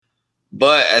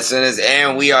But as soon as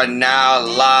we are now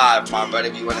live, my brother.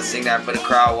 If you want to sing that for the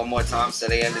crowd one more time so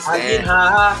they understand.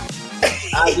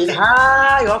 I get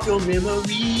high off your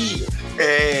memory.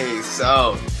 Hey,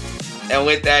 so, and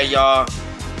with that, y'all,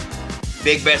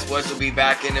 Big Bet Sports will be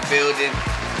back in the building.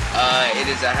 It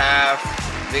is a half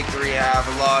victory, half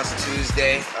a loss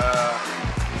Tuesday.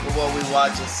 For what we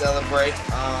watch and celebrate.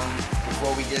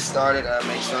 Before we get started,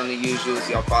 make sure on the usuals,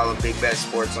 y'all follow Big Bet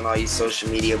Sports on all your social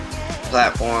media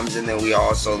platforms, and then we are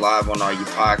also live on all your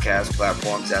podcast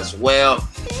platforms as well.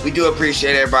 We do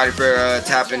appreciate everybody for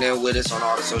tapping in with us on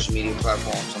all the social media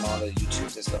platforms, on all the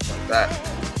YouTubes and stuff like that.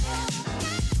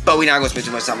 But we're not going to spend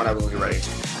too much time on that. We're going to get right into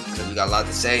it because we got a lot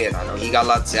to say, and I know he got a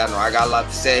lot to say. I know I got a lot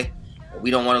to say. But we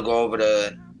don't want to go over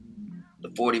the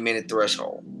 40-minute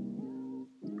threshold.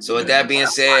 So with that being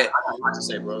said, I got a lot to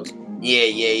say, bros.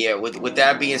 Yeah. With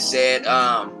that being said,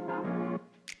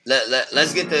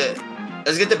 let's get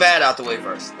the bad out the way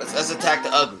first. Let's attack the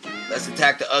ugly. Let's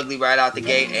attack the ugly right out the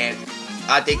gate, and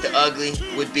I think the ugly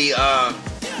would be the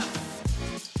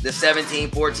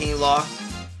 17-14 loss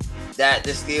that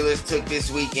the Steelers took this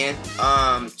weekend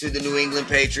to the New England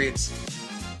Patriots.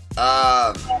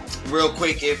 Real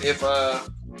quick, if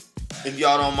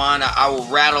y'all don't mind, I will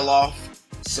rattle off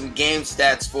some game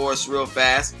stats for us real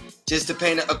fast, just to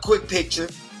paint a quick picture,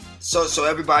 so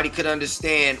everybody could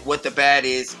understand what the bad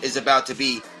is about to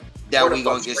be that we're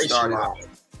gonna get started on.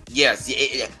 Yes,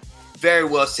 very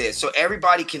well said. So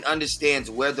everybody can understand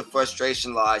where the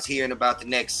frustration lies here in about the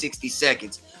next 60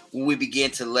 seconds when we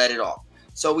begin to let it off.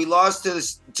 So we lost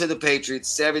to the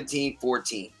Patriots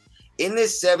 17-14. In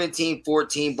this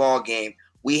 17-14 ball game,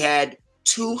 we had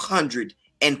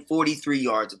 243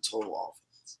 yards of total offense.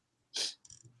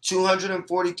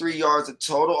 243 yards of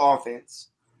total offense.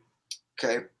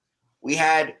 Okay. We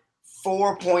had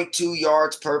 4.2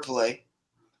 yards per play.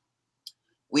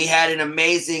 We had an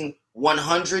amazing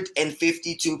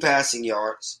 152 passing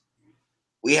yards.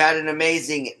 We had an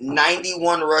amazing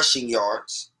 91 rushing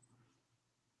yards.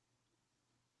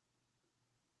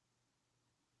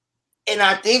 And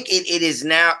I think it is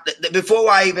now, before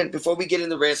we get in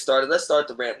the rant started, let's start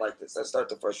the rant like this. Let's start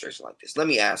the frustration like this. Let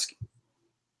me ask you.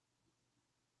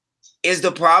 Is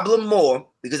the problem more,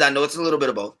 because I know it's a little bit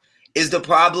of both, is the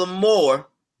problem more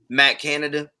Matt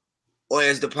Canada, or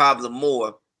is the problem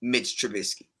more Mitch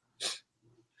Trubisky?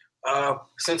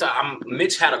 Since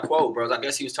Mitch had a quote, bros. I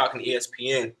guess he was talking to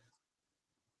ESPN.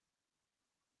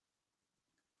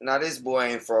 Now this boy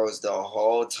ain't froze the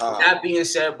whole time. That being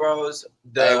said, bros.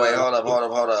 Wait, hold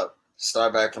up.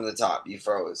 Start back from the top. You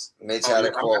froze. Mitch had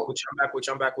a quote.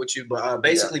 I'm back with you. But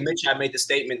basically, yeah. Mitch had made the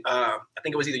statement, I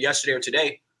think it was either yesterday or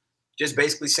today, just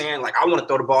basically saying, like, I want to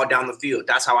throw the ball down the field.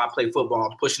 That's how I play football.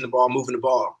 I'm pushing the ball, moving the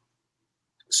ball.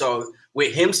 So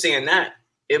with him saying that,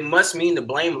 it must mean the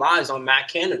blame lies on Matt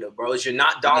Canada, bro. You're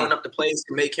not dialing up the plays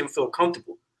to make him feel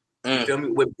comfortable. You feel me?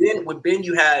 With Ben,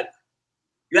 you had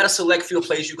a select few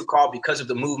plays you could call because of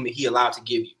the movement he allowed to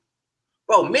give you.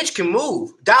 Bro, Mitch can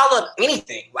move. Dial up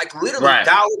anything. Like, literally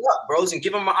dial it up, bros, and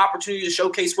give him an opportunity to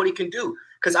showcase what he can do.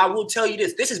 Because I will tell you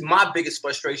this. This is my biggest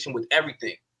frustration with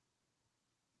everything.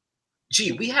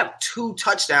 Gee, we have 2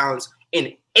 touchdowns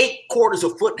in 8 quarters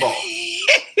of football.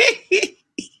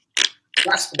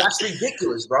 That's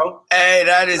ridiculous, bro. Hey,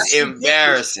 that's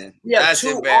embarrassing. Yeah, that's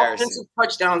 2 offensive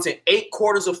touchdowns in 8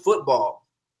 quarters of football.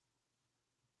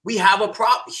 We have a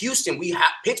problem. Houston,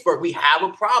 Pittsburgh, we have a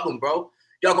problem, bro.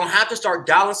 Y'all gonna have to start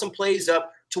dialing some plays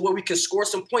up to where we can score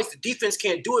some points. The defense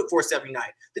can't do it for us every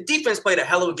night. The defense played a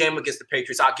hell of a game against the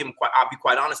Patriots. I'll be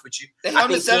quite honest with you. They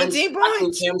held 17 points. I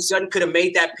think Cam Sutton could have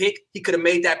made that pick. He could have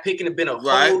made that pick and have been a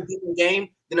whole different game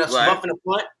than us muffing a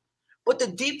punt. But the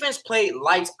defense played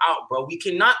lights out, bro. We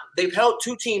cannot. They've held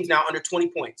 2 teams now under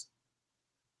 20 points.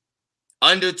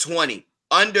 Under 20.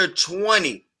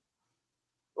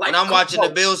 Like, when I'm watching the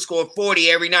Bills score 40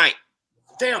 every night.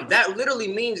 Damn, that literally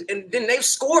means, and then they've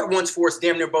scored once for us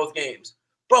damn near both games.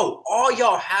 Bro, all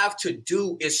y'all have to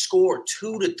do is score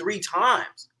 2 to 3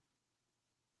 times.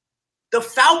 The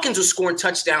Falcons are scoring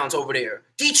touchdowns over there.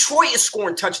 Detroit is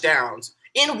scoring touchdowns.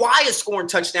 NY is scoring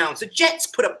touchdowns. The Jets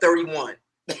put up 31.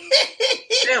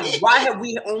 Damn, why have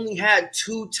we only had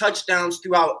 2 touchdowns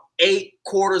throughout 8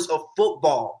 quarters of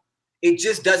football? It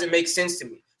just doesn't make sense to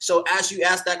me. So as you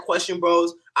ask that question,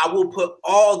 bros, I will put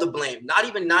all the blame, not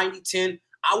even 90-10.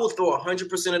 I will throw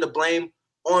 100% of the blame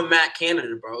on Matt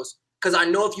Canada, bros. Because I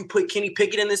know if you put Kenny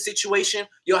Pickett in this situation,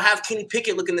 you'll have Kenny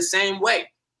Pickett looking the same way.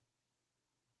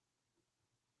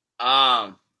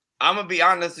 I'm going to be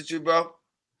honest with you, bro.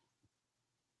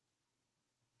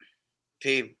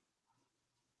 P,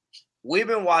 we've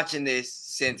been watching this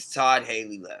since Todd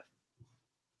Haley left.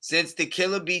 Since the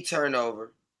Killer Bee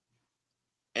turnover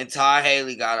and Todd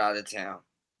Haley got out of town.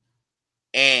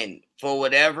 And for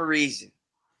whatever reason,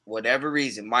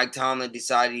 Mike Tomlin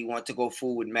decided he wanted to go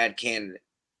full with Matt Canada.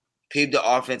 The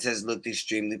offense has looked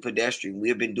extremely pedestrian. We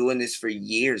have been doing this for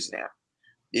years now.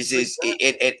 This is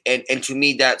it, and to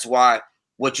me, that's why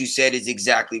what you said is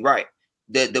exactly right.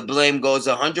 The blame goes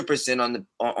 100%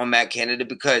 on Matt Canada,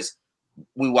 because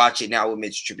we watch it now with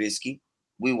Mitch Trubisky.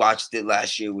 We watched it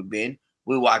last year with Ben.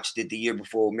 We watched it the year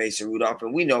before with Mason Rudolph,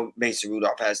 and we know Mason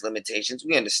Rudolph has limitations.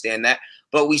 We understand that,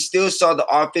 but we still saw the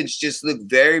offense just look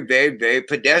very, very, very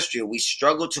pedestrian. We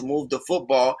struggled to move the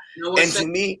football, and to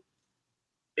me,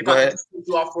 if I could just put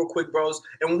you off real quick, bros,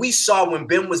 and we saw when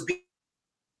Ben was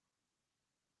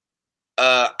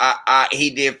he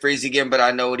did freeze again, but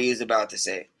I know what he is about to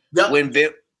say. Yep.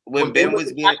 When Ben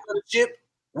was being,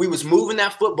 we was moving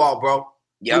that football, bro.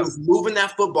 Yep. We was moving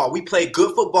that football. We played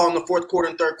good football in the fourth quarter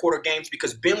and third quarter games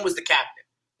because Ben was the captain.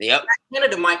 Yep.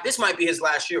 Canada this might be his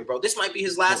last year, bro. This might be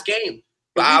his last game.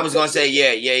 But I was gonna say,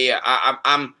 yeah.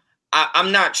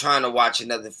 I'm not trying to watch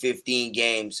another 15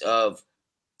 games of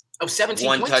 17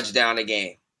 one points? touchdown a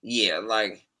game. Yeah,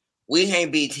 like we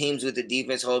can't beat teams with the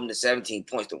defense holding to 17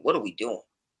 points. Then what are we doing?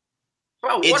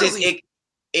 Bro,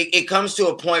 it comes to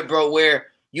a point, bro, where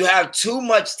you have too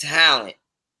much talent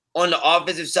on the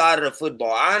offensive side of the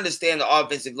football. I understand the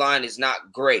offensive line is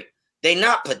not great. They're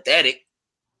not pathetic.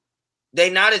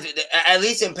 They're not, at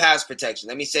least in pass protection.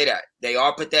 Let me say that. They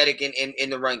are pathetic in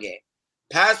the run game.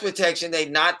 Pass protection, they're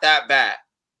not that bad,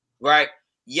 right?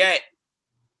 Yet,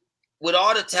 with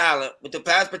all the talent, with the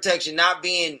pass protection not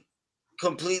being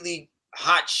completely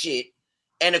hot shit,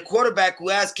 and a quarterback who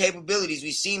has capabilities.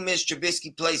 We've seen Mitch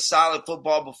Trubisky play solid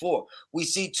football before. We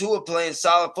see Tua playing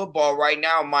solid football right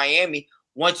now in Miami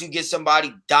once you get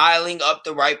somebody dialing up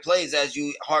the right plays, as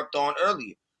you harped on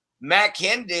earlier. Matt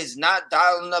Canada is not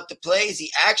dialing up the plays.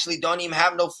 He actually don't even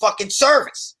have no fucking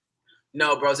service.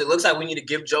 No, bros. It looks like we need to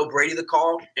give Joe Brady the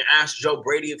call and ask Joe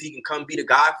Brady if he can come be the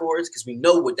guy for us, because we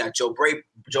know what that Joe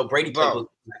Brady bro.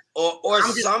 Or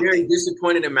I'm just very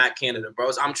disappointed in Matt Canada,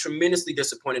 bros. I'm tremendously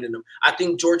disappointed in him. I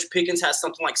think George Pickens has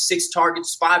something like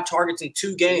 5 targets in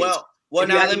 2 games. Well,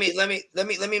 now let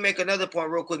me make another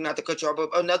point real quick, not to cut you off, but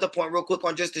another point real quick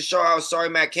on just to show how sorry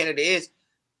Matt Canada is.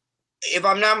 If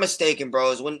I'm not mistaken,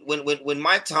 bros, when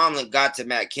Mike Tomlin got to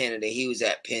Matt Canada, he was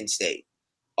at Penn State,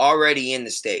 already in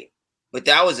the state. But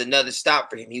that was another stop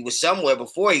for him. He was somewhere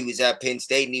before he was at Penn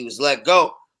State, and he was let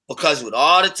go because with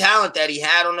all the talent that he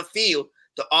had on the field,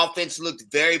 the offense looked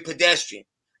very pedestrian.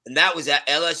 And that was at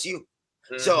LSU.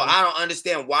 Mm-hmm. So I don't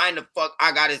understand why in the fuck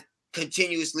I got to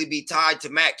continuously be tied to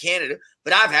Matt Canada,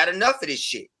 but I've had enough of this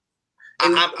shit.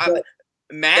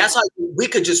 Matt, that's how we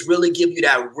could just really give you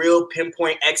that real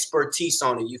pinpoint expertise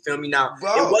on it. You feel me? Now,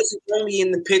 bro, it wasn't only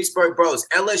in the Pittsburgh bros.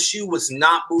 LSU was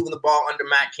not moving the ball under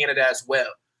Matt Canada as well.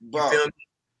 Bro. You feel me?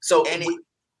 So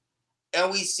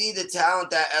and we see the talent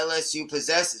that LSU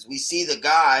possesses. We see the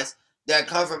guys that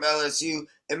come from LSU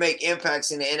and make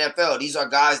impacts in the NFL. These are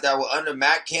guys that were under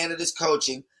Matt Canada's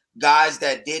coaching, guys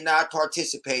that did not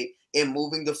participate in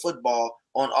moving the football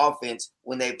on offense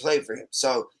when they played for him.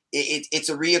 So it's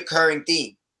a reoccurring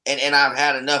theme, and I've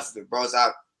had enough of it, bros.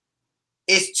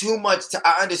 It's too much.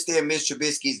 I understand Mitch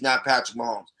Trubisky is not Patrick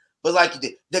Mahomes, but like you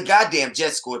did, the goddamn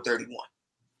Jets scored 31.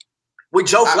 With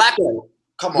Joe Flacco.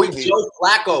 Come on, with P. Joe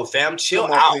Flacco, fam.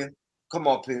 Chill out. Come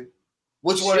on, P.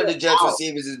 Which one of the Jets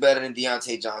receivers is better than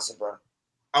Deontay Johnson, bro?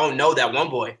 I don't know that one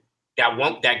boy.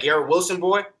 That Garrett Wilson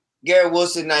boy? Garrett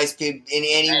Wilson, nice P, and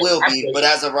he will be, but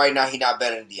as of right now, he's not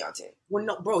better than Deontay. Well,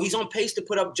 no, bro, he's on pace to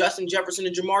put up Justin Jefferson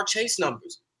and Jamar Chase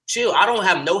numbers. Chill. I don't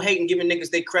have no hate in giving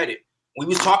niggas their credit. We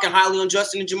was talking highly on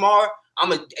Justin and Jamar.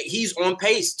 He's on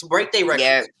pace to break their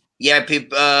records. Yeah,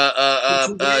 people.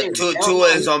 Tua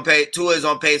is on pace. Tua is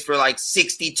on pace for like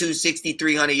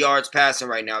 6,300 yards passing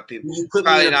right now. People, you put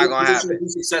me in a good position to be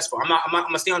successful. I'm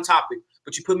gonna stay on topic,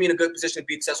 but you put me in a good position to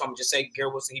be successful. I'm gonna just say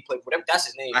Garrett Wilson. He played whatever. That's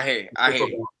his name. I hear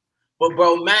you. But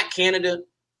bro, Matt Canada,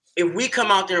 if we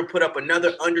come out there and put up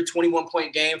another under 21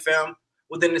 point game, fam,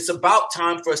 well then it's about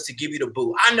time for us to give you the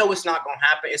boo. I know it's not gonna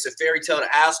happen. It's a fairy tale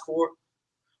to ask for,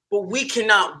 but we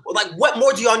cannot. Like, what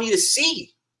more do y'all need to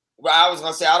see? Well, I was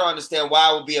going to say, I don't understand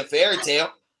why it would be a fairy tale.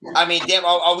 I mean, damn,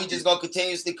 are we just going to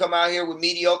continuously come out here with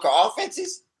mediocre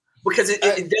offenses? Because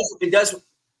it does.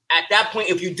 At that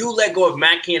point, if you do let go of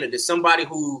Matt Canada, somebody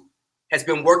who has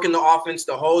been working the offense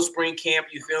the whole spring camp,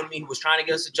 you feel me, who was trying to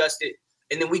get us adjusted,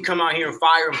 and then we come out here and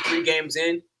fire him 3 games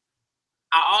in,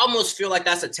 I almost feel like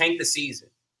that's a tank the season.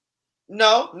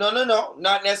 No.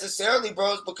 Not necessarily,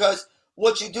 bros, because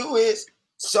what you do is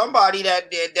somebody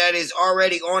that is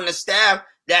already on the staff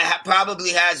that probably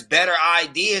has better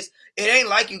ideas. It ain't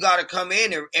like you got to come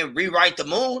in and rewrite the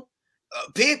moon.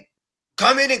 Pip,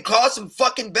 come in and call some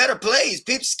fucking better plays.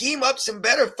 Pip, scheme up some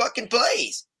better fucking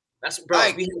plays. That's bro.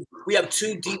 Like, we have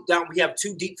two deep down. We have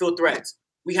two deep field threats.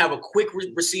 We have a quick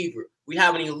receiver. We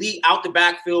have an elite out the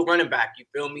backfield running back. You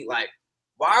feel me? Like,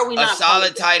 why are we not a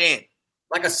solid tight end?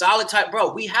 Like a solid tight,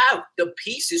 bro. We have the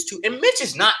pieces to, and Mitch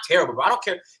is not terrible, bro. I don't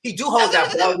care. He do hold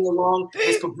that ball real long.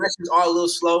 His progressions are a little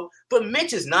slow, but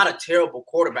Mitch is not a terrible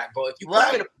quarterback, bro. If you put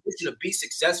him in a position to be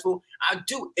successful, I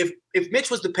do. If Mitch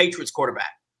was the Patriots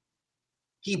quarterback,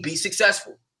 he'd be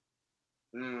successful.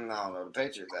 I don't know the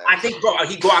Patriots. I think, bro,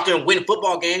 he'd go out there and win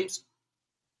football games.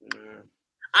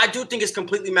 I do think it's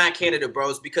completely Matt Canada,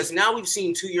 bros, because now we've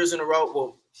seen 2 years in a row.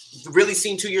 Well, really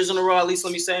seen 2 years in a row, at least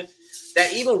let me say.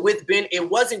 That even with Ben, it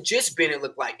wasn't just Ben, it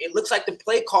looked like. It looks like the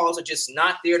play calls are just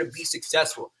not there to be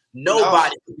successful.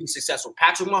 Nobody could be successful.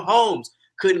 Patrick Mahomes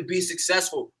couldn't be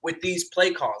successful with these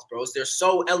play calls, bros. They're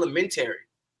so elementary.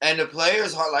 And the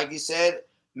players, like you said,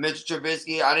 Mitch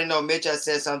Trubisky, I didn't know Mitch had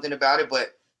said something about it,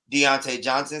 but Deontay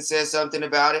Johnson said something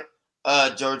about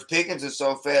it. George Pickens is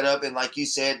so fed up, and like you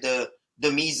said, the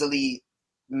measly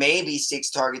maybe 6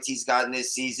 targets he's gotten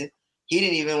this season, he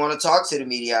didn't even want to talk to the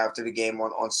media after the game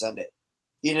on Sunday.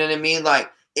 You know what I mean? Like,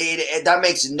 that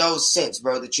makes no sense,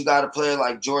 bro, that you got a player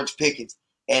like George Pickens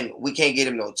and we can't get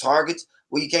him no targets.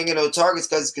 Well, you can't get no targets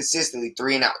because it's consistently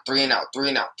 3 and out, 3 and out, 3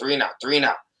 and out, 3 and out, 3 and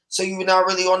out. So you're not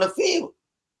really on the field.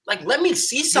 Like, let me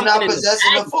see something. You're not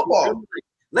possessing the football.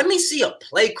 Let me see a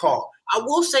play call. I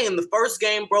will say in the first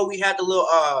game, bro, we had the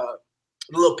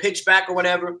little pitch back or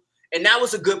whatever, and that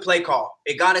was a good play call.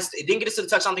 It got us. It didn't get us to the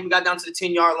touchdown. I think we got down to the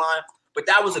 10-yard line. But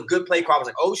that was a good play call. I was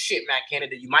like, oh, shit, Matt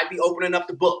Canada, you might be opening up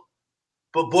the book.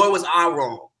 But, boy, was I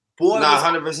wrong. Boy,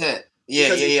 100%. Yeah.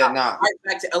 Right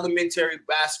back to elementary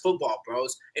bass football,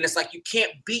 bros. And it's like you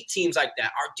can't beat teams like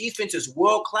that. Our defense is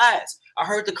world-class. I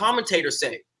heard the commentator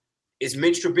say, is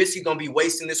Mitch Trubisky going to be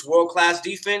wasting this world-class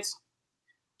defense?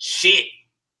 Shit.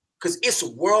 Because it's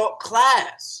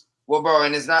world-class. Well, bro,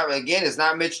 and it's not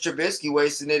Mitch Trubisky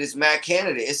wasting it. It's Matt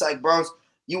Canada. It's like, bros,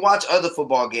 you watch other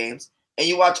football games. And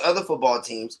you watch other football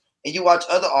teams, and you watch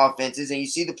other offenses, and you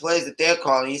see the plays that they're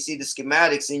calling, you see the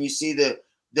schematics, and you see the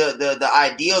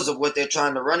ideals of what they're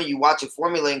trying to run, and you watch it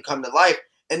formulate and come to life,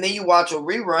 and then you watch a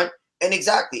rerun, and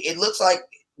exactly, it looks like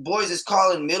boys is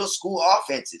calling middle school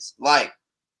offenses. Like,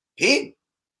 I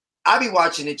be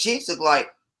watching the Chiefs look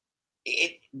like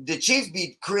the Chiefs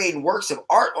be creating works of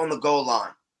art on the goal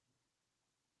line,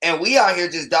 and we out here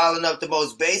just dialing up the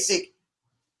most basic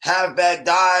halfback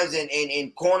dives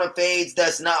and corner fades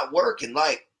that's not working.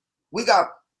 Like, we got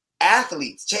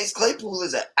athletes. Chase Claypool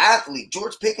is an athlete.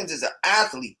 George Pickens is an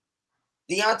athlete.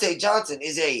 Deontay Johnson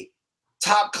is a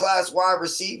top-class wide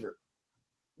receiver.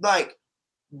 Like,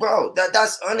 bro,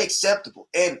 that's unacceptable.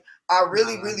 And I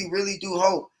really, really, really do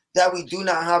hope that we do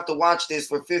not have to watch this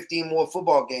for 15 more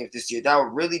football games this year. That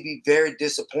would really be very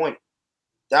disappointing.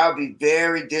 That would be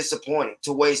very disappointing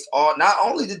to waste not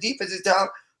only the defensive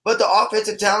talent, but the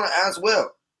offensive talent as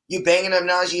well. You banging up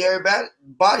Najee Harris'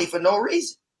 body for no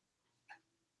reason.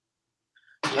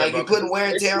 Yeah, like, you putting wear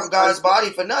and tear on God's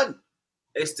body for nothing.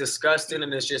 It's disgusting,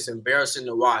 and it's just embarrassing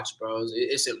to watch, bro.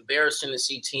 It's embarrassing to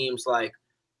see teams like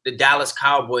the Dallas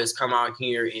Cowboys come out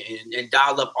here and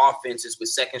dial up offenses with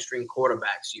second-string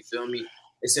quarterbacks. You feel me?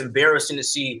 It's embarrassing to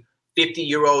see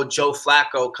 50-year-old Joe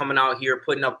Flacco coming out here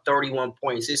putting up 31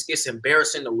 points. It's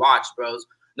embarrassing to watch, bros,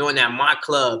 knowing that my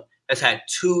club has had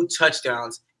 2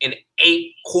 touchdowns in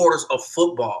 8 quarters of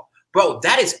football. Bro,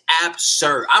 that is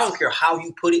absurd. I don't care how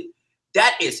you put it.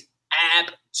 That is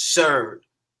absurd.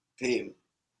 Hey,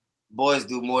 boys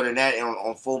do more than that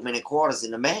on 4-minute quarters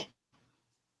in the man.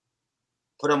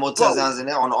 Put more touchdowns in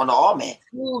there on the all-man.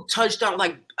 2 touchdowns.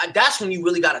 Like, that's when you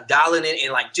really got to dial it in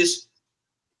and, like, just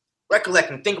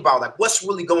recollect and think about, like, what's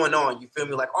really going on. You feel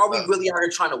me? Like, are we really out here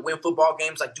trying to win football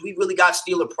games? Like, do we really got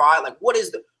Steeler pride? Like, what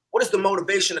is the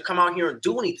motivation to come out here and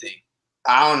do anything?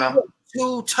 I don't know.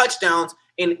 2 touchdowns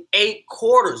in 8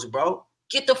 quarters, bro.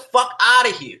 Get the fuck out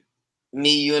of here.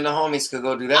 Me, you, and the homies could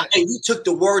go do that. And you took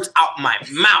the words out my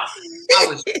mouth. I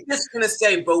was just going to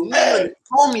say, bro, me and the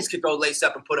homies could go lace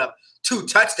up and put up 2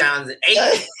 touchdowns in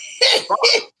 8.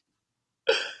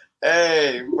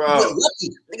 Hey, bro. Get lucky.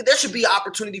 Nigga, there should be an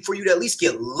opportunity for you to at least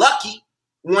get lucky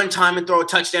one time and throw a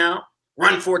touchdown,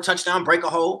 run for a touchdown, break a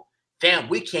hole. Damn,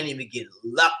 we can't even get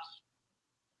lucky.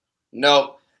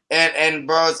 No. And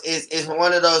bros, it's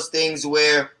one of those things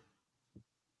where,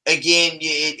 again,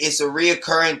 it's a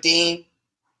reoccurring theme,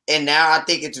 and now I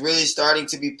think it's really starting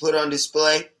to be put on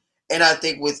display. And I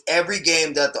think with every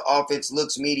game that the offense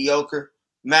looks mediocre,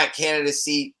 Matt Canada's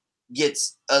seat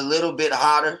gets a little bit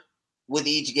hotter with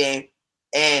each game.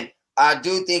 And I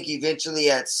do think eventually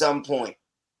at some point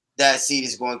that seed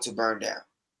is going to burn down.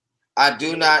 I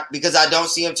do not, because I don't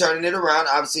see him turning it around.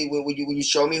 Obviously, when you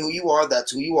show me who you are,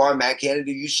 that's who you are. Matt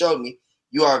Canada, you showed me.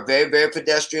 You are a very, very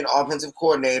pedestrian offensive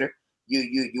coordinator.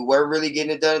 You weren't really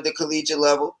getting it done at the collegiate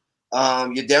level.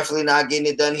 You're definitely not getting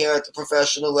it done here at the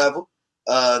professional level.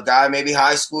 Guy, maybe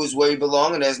high school is where you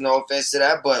belong, and there's no offense to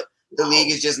that, but the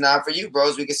league is just not for you,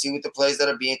 bros. We can see with the plays that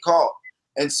are being called.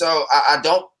 And so I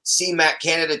don't see Matt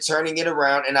Canada turning it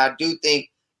around, and I do think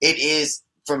it is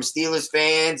from Steelers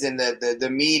fans and the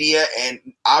media, and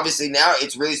obviously now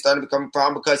it's really starting to become a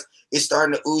problem because it's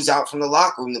starting to ooze out from the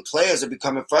locker room. The players are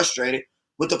becoming frustrated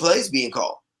with the plays being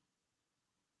called.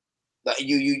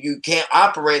 You can't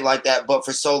operate like that, but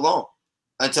for so long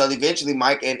until eventually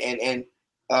Mike and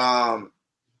Omar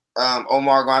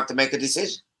are gonna have to make a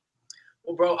decision.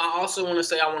 Well, bro, I also want to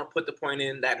say I want to put the point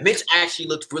in that Mitch actually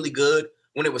looked really good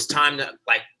when it was time to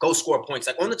go score points.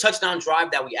 Like on the touchdown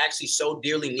drive that we actually so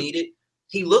dearly needed,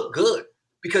 he looked good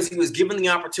because he was given the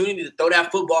opportunity to throw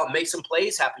that football and make some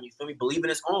plays happen. You feel me? Believe in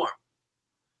his arm.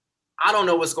 I don't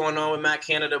know what's going on with Matt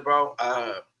Canada, bro.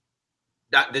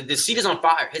 The seat is on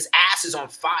fire. His ass is on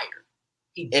fire.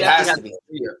 It has to be.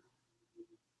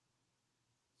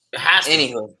 It has to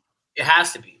Anywho. be. It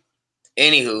has to be.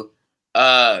 Anywho,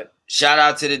 shout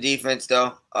out to the defense,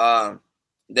 though.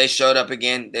 They showed up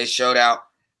again. They showed out.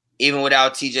 Even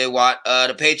without TJ Watt.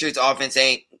 The Patriots offense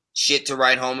ain't shit to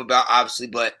write home about, obviously,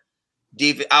 but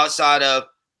deep outside of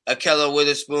Akella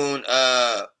Witherspoon,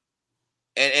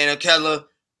 and Akella,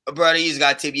 brother, you just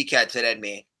got to tip your cap to that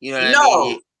man. You know what I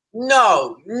mean?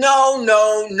 No.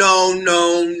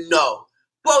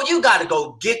 Bro, you got to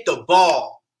go get the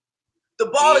ball. The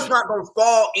ball is not going to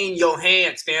fall in your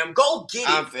hands, fam. Go get it.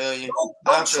 I feel you.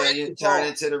 Go feel you. Turn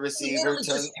it to the receiver. He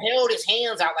just held his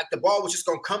hands out like the ball was just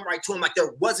going to come right to him, like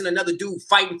there wasn't another dude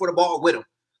fighting for the ball with him.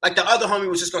 Like the other homie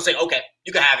was just going to say, okay,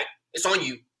 you can have it. It's on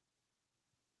you.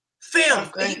 Fam,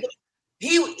 okay.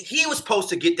 He was supposed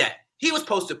to get that. He was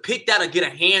supposed to pick that or get a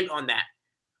hand on that.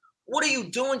 What are you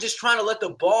doing just trying to let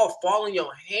the ball fall in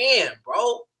your hand,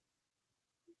 bro?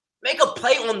 Make a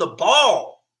play on the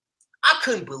ball. I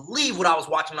couldn't believe what I was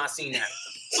watching when I seen that.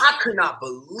 I could not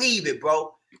believe it,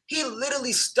 bro. He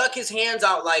literally stuck his hands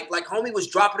out like homie was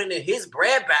dropping it in his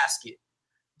bread basket.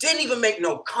 Didn't even make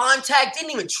no contact.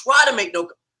 Didn't even try to make no.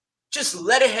 Just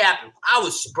let it happen. I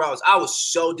was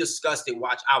so disgusted.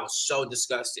 I was so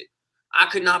disgusted. I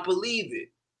could not believe it.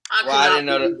 I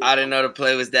didn't know the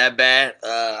play was that bad.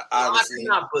 I could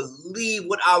not believe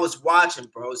what I was watching,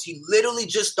 bros. He literally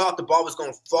just thought the ball was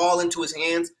going to fall into his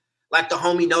hands, like the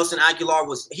homie Nelson Aguilar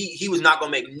was. He was not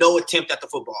going to make no attempt at the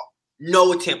football.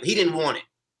 No attempt. He didn't want it.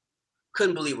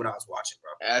 Couldn't believe what I was watching,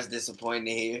 bro. That's disappointing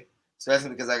to hear,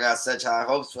 especially because I got such high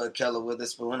hopes for Keller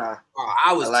Witherspoon. I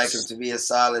like him to be a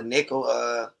solid nickel,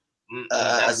 a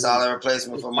solid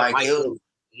replacement for Mike Hill.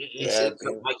 Yeah,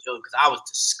 Mike Hill, because I was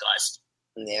disgusted.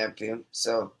 Yeah, Pim.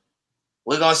 So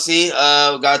we're gonna see. We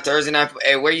got Thursday night.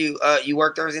 Hey, where you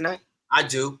work Thursday night? I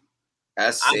do.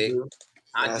 That's sick.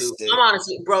 I do. I'm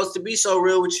honestly, bros, to be so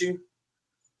real with you,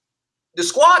 the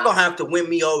squad gonna have to win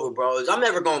me over, bros. I'm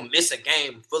never gonna miss a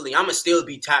game fully. I'm gonna still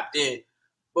be tapped in.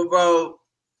 But bro,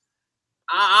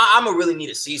 I'm gonna really need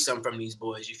to see something from these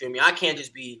boys. You feel me? I can't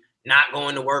just be not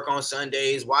going to work on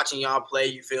Sundays, watching y'all play,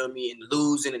 you feel me, and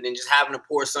losing, and then just having a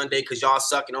poor Sunday because y'all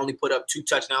suck and only put up 2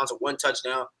 touchdowns or 1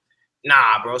 touchdown.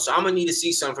 Nah, bro. So I'm going to need to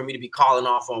see something for me to be calling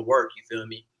off on work, you feel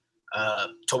me,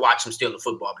 to watch them steal the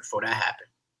football before that happened.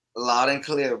 Loud and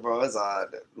clear, bro. It's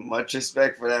much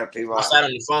respect for that, people. I sat on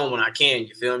the phone when I can,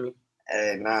 you feel me?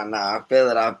 Hey, nah, I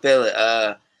feel it.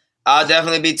 I'll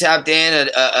definitely be tapped in.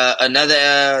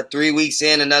 Another 3 weeks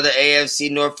in, another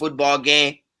AFC North football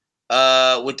game.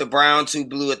 With the Browns, who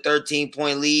blew a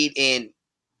 13-point lead in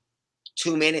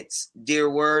 2 minutes. Dear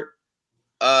word.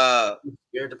 I'm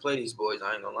scared to play these boys.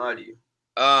 I ain't gonna lie to you.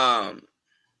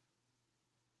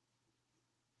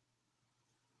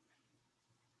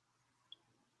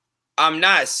 I'm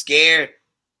not scared.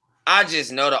 I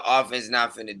just know the offense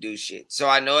not finna do shit. So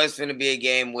I know it's finna be a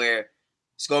game where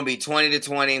it's gonna be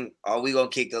 20-20, or we gonna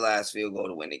kick the last field goal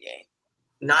to win the game.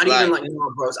 Not even like,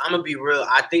 bros. I'm going to be real.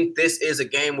 I think this is a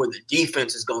game where the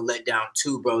defense is going to let down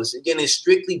too, bros. Again, it's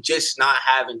strictly just not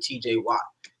having TJ Watt.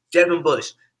 Devin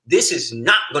Bush, this is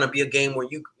not going to be a game where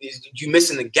you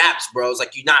missing the gaps, bros.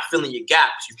 Like, you're not filling your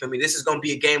gaps. You feel me? This is going to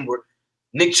be a game where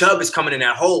Nick Chubb is coming in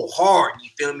that hole hard.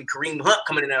 You feel me? Kareem Hunt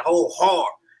coming in that hole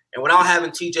hard. And without having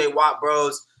TJ Watt,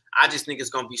 bros, I just think it's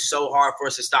going to be so hard for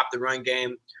us to stop the run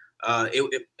game.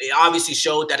 It obviously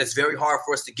showed that it's very hard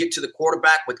for us to get to the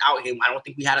quarterback without him. I don't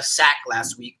think we had a sack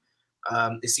last week.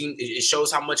 It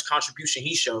shows how much contribution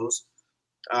he shows.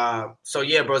 So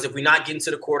yeah, bros, if we're not getting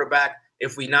to the quarterback,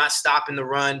 if we're not stopping the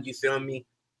run, you feel me?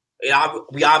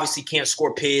 We obviously can't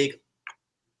score pig.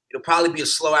 It'll probably be a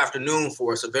slow afternoon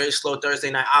for us, a very slow Thursday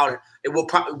night outing. It will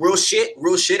probably real shit.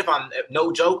 If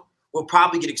no joke, we'll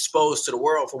probably get exposed to the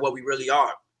world for what we really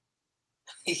are.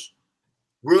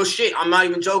 Real shit. I'm not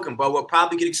even joking, bro. We'll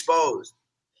probably get exposed.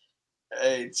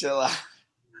 Hey, chill out.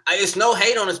 It's no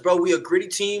hate on us, bro. We a gritty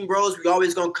team, bros. We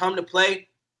always gonna come to play.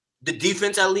 The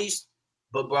defense, at least.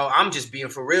 But, bro, I'm just being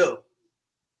for real.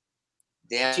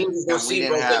 Damn, we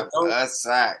didn't have a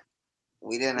sack.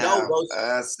 We didn't have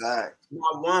a sack.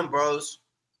 Not one, bros.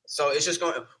 So it's just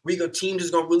teams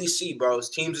is gonna really see, bros.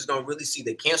 Teams is gonna really see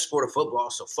they can't score the football,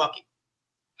 so fuck it.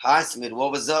 Highsmith,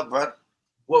 what was up, bro?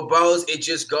 Well, bros, it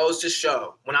just goes to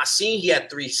show. When I seen he had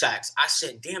 3 sacks, I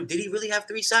said, damn, did he really have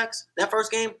 3 sacks that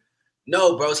first game?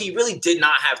 No, bros, he really did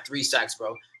not have 3 sacks,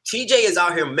 bro. TJ is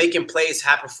out here making plays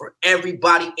happen for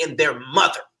everybody and their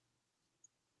mother.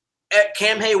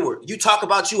 Cam Hayward, you talk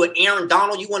about you and Aaron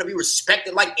Donald. You want to be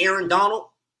respected like Aaron Donald?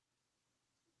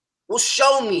 Well,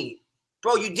 show me.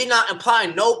 Bro, you did not apply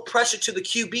no pressure to the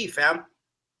QB, fam.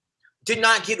 Did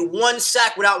not get 1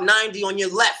 sack without 90 on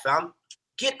your left, fam.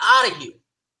 Get out of here.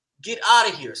 Get out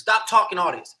of here. Stop talking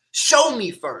all this. Show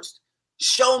me first.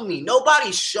 Show me.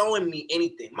 Nobody's showing me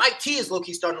anything. Mike T is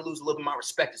low-key starting to lose a little bit of my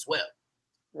respect as well.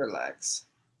 Relax.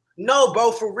 No,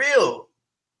 bro, for real.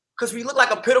 Because we look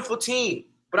like a pitiful team.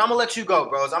 But I'm going to let you go,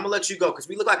 bros. I'm going to let you go because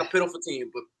we look like a pitiful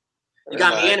team. But you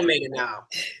got me animated now.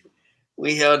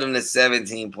 We held them to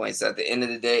 17 points at the end of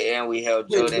the day, and we held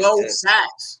With Jordan no to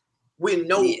sacks. With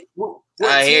no. Yeah.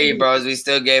 I hear you, bros. We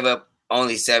still gave up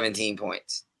only 17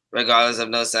 points, regardless of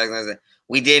no sacks.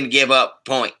 We didn't give up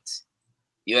points.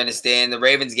 You understand? The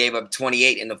Ravens gave up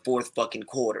 28 in the 4th fucking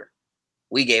quarter.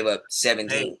 We gave up 17.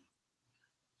 Hey.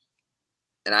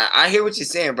 And I hear what you're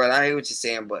saying, brother. I hear what you're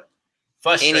saying, but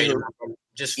frustrating.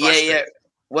 Just frustrating. Yeah.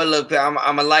 Well, look, I'm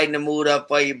gonna lighten the mood up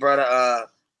for you, brother.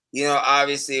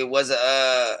 Obviously it was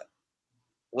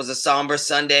a somber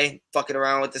Sunday, fucking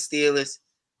around with the Steelers.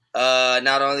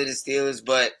 Not only the Steelers,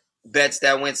 but bets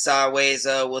that went sideways.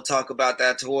 We'll talk about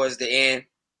that towards the end.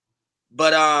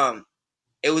 But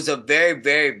it was a very,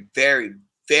 very, very,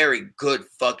 very good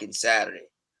fucking Saturday.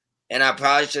 And I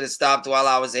probably should have stopped while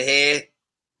I was ahead.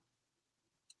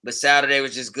 But Saturday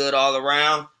was just good all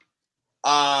around.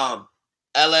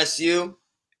 LSU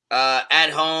at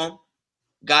home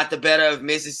got the better of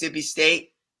Mississippi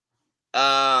State.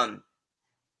 A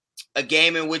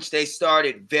game in which they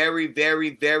started very,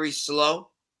 very, very slow.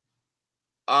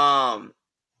 I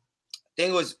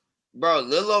think it was, a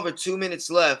little over 2 minutes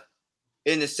left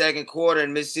in the second quarter,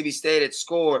 and Mississippi State had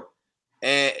scored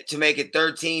and to make it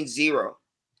 13-0.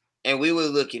 And we were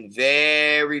looking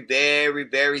very, very,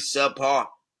 very subpar.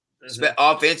 Mm-hmm.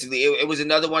 Offensively, it was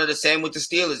another one of the same with the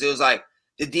Steelers. It was like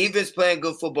the defense playing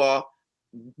good football,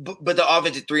 but the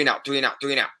offense is 3 and out.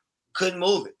 Couldn't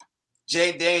move it.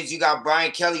 James Daniels, you got Brian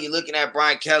Kelly. You're looking at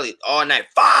Brian Kelly all night.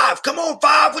 5, come on,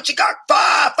 5. What you got?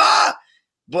 5.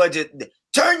 Boy, just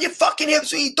turn your fucking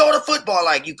hips when you throw the football.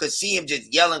 Like you could see him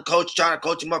just yelling, coach, trying to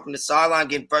coach him up from the sideline,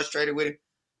 getting frustrated with him.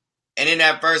 And in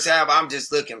that first half, I'm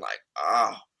just looking like,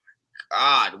 oh,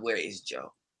 God, where is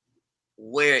Joe?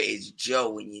 Where is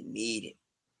Joe when you need him?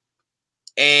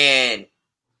 And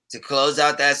to close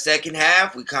out that second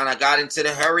half, we kind of got into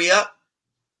the hurry up.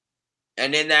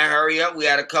 And in that hurry up, we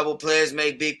had a couple players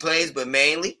make big plays, but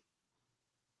mainly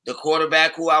the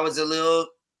quarterback who I was a little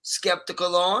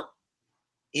skeptical on,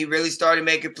 he really started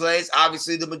making plays,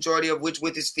 obviously the majority of which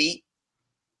with his feet.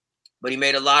 But he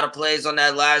made a lot of plays on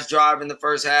that last drive in the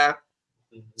first half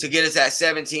to get us at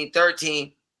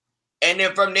 17-13. And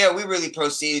then from there, we really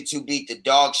proceeded to beat the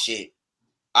dog shit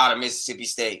out of Mississippi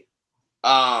State.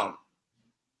 The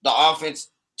offense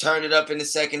turned it up in the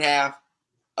second half.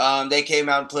 They came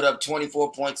out and put up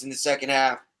 24 points in the second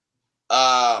half.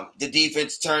 The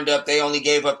defense turned up. They only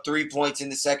gave up 3 points in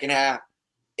the second half.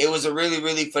 It was a really,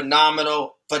 really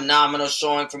phenomenal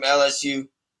showing from LSU,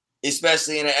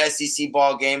 especially in an SEC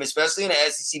ball game,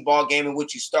 in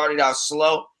which you started out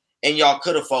slow and y'all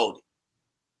could have folded.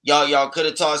 Y'all could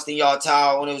have tossed in y'all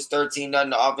towel when it was 13-0.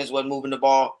 The offense wasn't moving the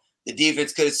ball. The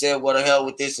defense could have said, what the hell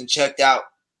with this, and checked out.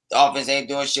 The offense ain't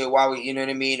doing shit. Why we, you know what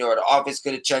I mean? Or the offense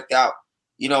could have checked out,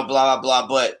 blah, blah, blah.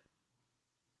 But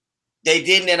they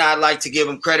didn't, and I'd like to give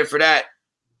them credit for that.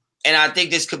 And I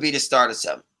think this could be the start of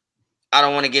something. I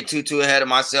don't want to get too ahead of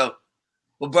myself.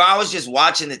 But, bro, I was just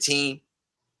watching the team.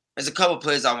 There's a couple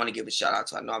players I want to give a shout out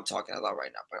to. I know I'm talking a lot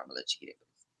right now, but I'm going to let you get it.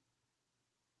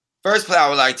 First player I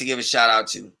would like to give a shout out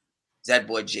to is that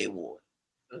boy Jay Ward.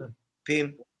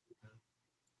 P.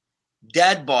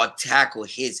 That ball tackled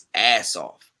his ass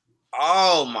off.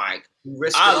 Oh my!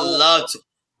 I love to.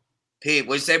 Peep,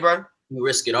 what'd you say, bro? You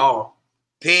risk it all.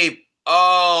 Peep.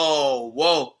 Oh,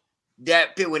 whoa.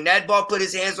 That Peep, when that ball put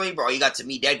his hands on you, bro, you got to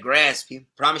meet that grass, Peep.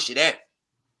 Promise you that.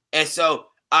 And so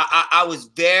I was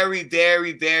very,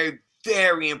 very, very,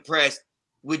 very impressed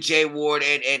with Jay Ward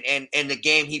and the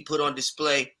game he put on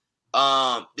display.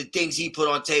 The things he put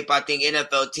on tape. I think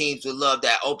NFL teams would love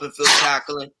that open field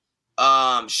tackling,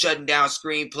 shutting down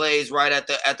screen plays right at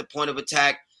the point of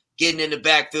attack, getting in the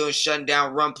backfield and shutting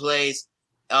down run plays.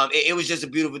 It was just a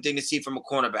beautiful thing to see from a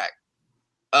cornerback.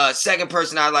 Second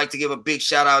person I'd like to give a big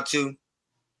shout out to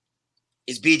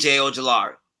is BJ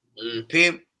Ojulari.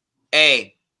 Pimp,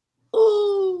 hey,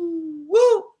 ooh,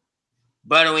 woo.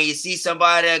 Brother, when you see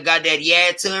somebody that got that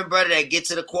yeah to him, brother, that get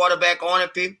to the quarterback on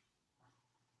it, Pimp.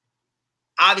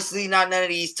 Obviously, not none of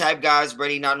these type guys,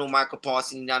 brother. Not no Michael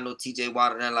Parsons, not no TJ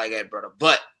Watt, nothing like that, brother.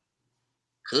 But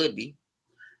could be.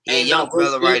 He a young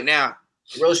fella right now.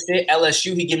 Real shit,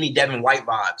 LSU, he give me Devin White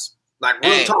vibes. Like,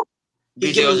 real talk.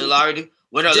 BJ Ojulari do?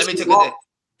 Well, no, let me take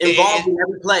involved in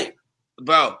every play.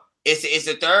 Bro, it's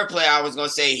the third play I was going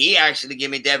to say. He actually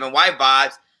give me Devin White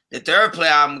vibes. The third play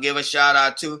I'm going to give a shout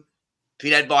out to.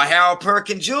 That boy Harold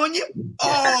Perkins Jr.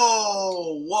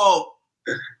 Oh, whoa.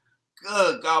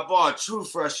 Good God, boy, true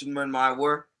freshman, my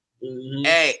word. Mm-hmm.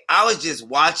 Hey, I was just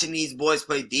watching these boys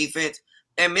play defense,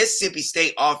 and Mississippi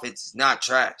State offense is not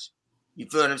trash. You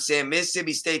feel what I'm saying?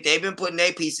 Mississippi State, they've been putting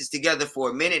their pieces together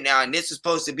for a minute now, and this was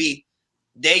supposed to be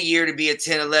their year to be a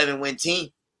 10-11 win team.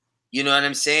 You know what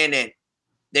I'm saying? And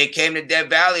they came to Death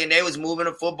Valley, and they was moving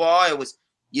the football. It was,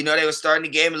 they were starting the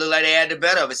game. It looked like they had the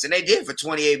better of us, and they did for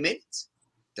 28 minutes.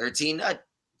 13-0.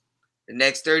 The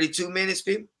next 32 minutes,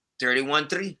 people,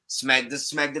 31-3. Smack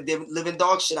the living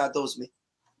dog shit out those men.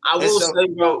 I will say,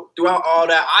 bro, throughout all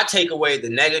that, I take away the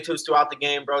negatives throughout the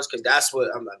game, bros, because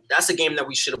that's a game that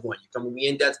we should have won. You come with me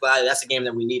in Death Valley, that's a game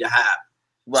that we need to have.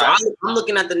 Right. So I'm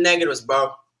looking at the negatives,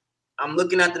 bro. I'm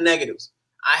looking at the negatives.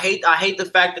 I hate the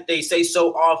fact that they say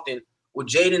so often, well,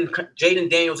 Jaden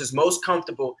Daniels is most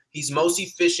comfortable, he's most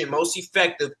efficient, most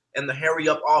effective in the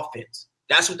hurry-up offense.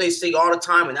 That's what they say all the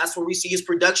time, and that's where we see his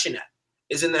production at,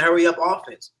 is in the hurry-up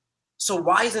offense. So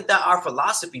why isn't that our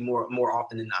philosophy more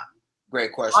often than not?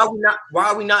 Great question. Why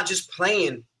are we not just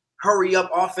playing hurry-up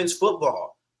offense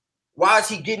football? Why is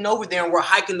he getting over there and we're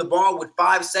hiking the ball with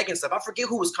 5 seconds left? I forget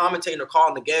who was commentating or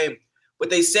calling the game, but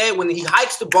they said when he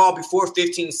hikes the ball before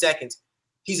 15 seconds,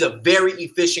 he's a very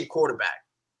efficient quarterback.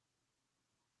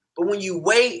 But when you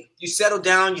wait, you settle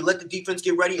down, you let the defense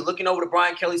get ready, you're looking over to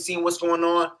Brian Kelly, seeing what's going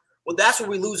on. Well, that's when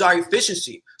we lose our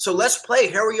efficiency. So let's play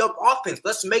hurry-up offense.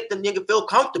 Let's make the nigga feel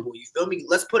comfortable. You feel me?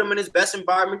 Let's put him in his best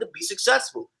environment to be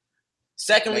successful.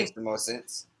 Secondly, makes the most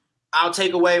sense. I'll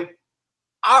take away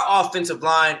our offensive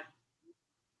line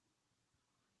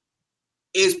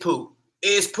is poo.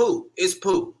 Is poo. Is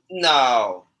poo.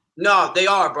 No, they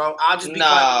are, bro. I'll just be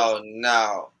quiet.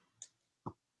 No.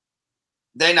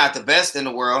 They're not the best in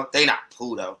the world. They not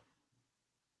poo though.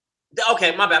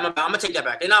 Okay, my bad. I'm gonna take that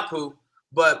back. They're not poo,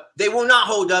 but they will not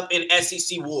hold up in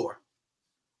SEC war.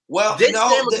 Well, this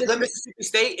game against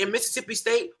Mississippi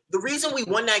State, the reason we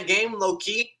won that game low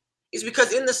key is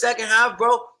because in the second half,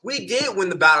 bro, we did win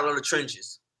the battle of the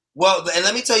trenches. Well, and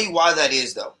let me tell you why that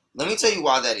is, though. Let me tell you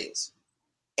why that is.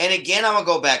 And again, I'm going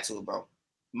to go back to it, bro.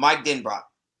 Mike Denbrock.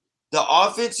 The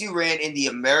offense you ran in the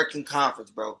American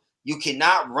Conference, bro, you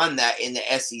cannot run that in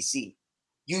the SEC.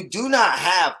 You do not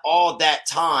have all that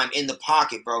time in the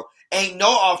pocket, bro. Ain't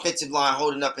no offensive line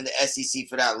holding up in the SEC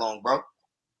for that long, bro.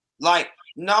 Like,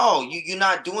 no, you're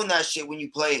not doing that shit when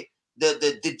you play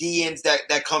the DNs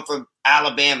that come from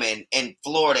Alabama and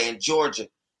Florida and Georgia.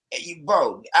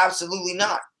 Bro, absolutely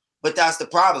not. But that's the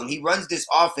problem. He runs this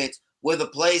offense where the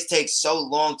plays take so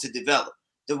long to develop.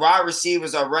 The wide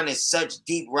receivers are running such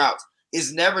deep routes.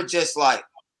 It's never just like,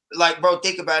 bro,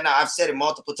 think about it now. I've said it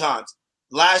multiple times.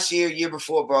 Last year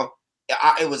before, bro,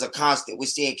 it was a constant. We're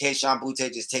seeing Keyshawn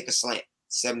Boutte just take a slant,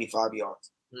 75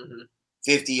 yards,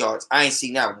 50 yards. I ain't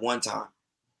seen that one time.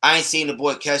 I ain't seen the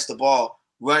boy catch the ball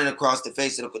running across the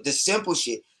face of the simple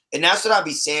shit. And that's what I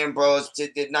be saying, bro,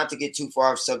 not to get too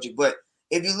far off subject, but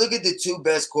if you look at the two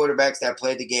best quarterbacks that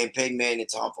played the game, Peyton Manning and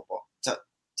Tom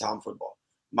Football,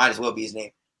 might as well be his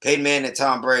name, Peyton Manning and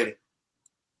Tom Brady,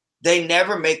 they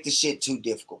never make the shit too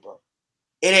difficult, bro.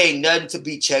 It ain't nothing to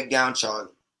be checked down, Charlie.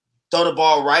 Throw the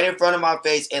ball right in front of my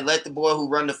face and let the boy who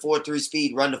run the 4.3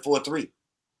 speed run the 4.3.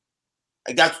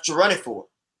 Like, that's what you're running for.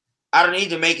 I don't need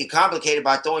to make it complicated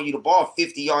by throwing you the ball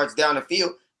 50 yards down the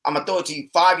field. I'm going to throw it to you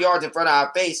 5 yards in front of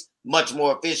our face. Much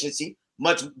more efficiency,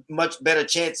 much better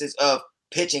chances of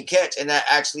pitch and catch and that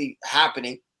actually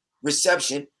happening.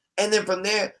 reception, and then from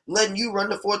there, letting you run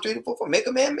the 4-3 to 4-4. Make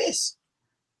a man miss.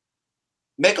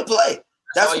 Make a play.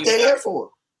 That's what they're there for.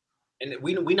 And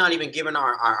we not even giving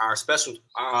our special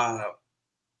our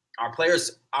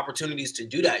players opportunities to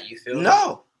do that. You feel me?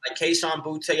 No. Like Kayshon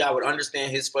Boutte, I would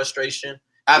understand his frustration.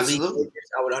 Absolutely.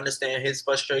 I would understand his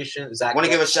frustration. I want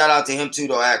to give a shout out to him too,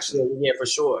 though, actually. Yeah, for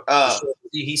sure. For sure.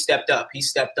 He stepped up.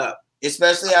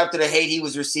 Especially after the hate he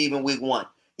was receiving week 1.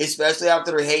 Especially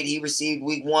after the hate he received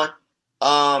week 1.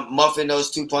 Muffing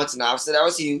those 2 punts, and obviously that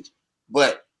was huge.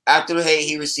 But after the hate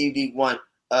he received week 1,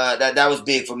 that was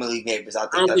big for Malik Neighbors. I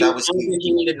think that was huge. I don't think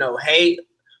he needed no hate,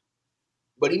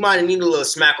 but he might have needed a little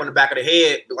smack on the back of the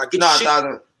head. Like,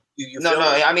 no.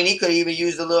 I mean, he could have even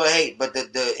used a little hate, but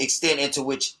the extent into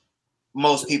which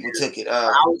most people took it.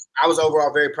 I was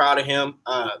overall very proud of him.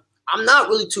 I'm not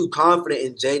really too confident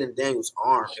in Jaden Daniels'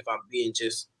 arm, if I'm being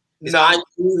just. I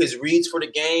knew his reads for the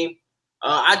game.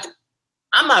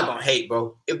 I'm not gonna hate,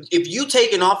 bro. If you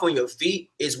taking off on your feet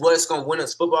is what's gonna win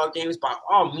us football games, by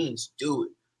all means, do it.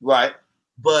 Right.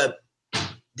 But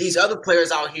these other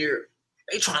players out here,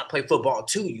 they trying to play football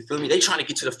too. You feel me? They trying to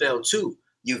get to the field too.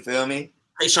 You feel me?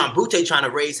 Kayshon Boutte trying to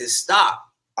raise his stock.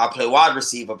 I play wide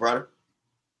receiver, brother.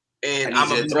 And I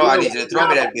need you to throw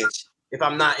me that bitch. If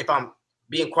I'm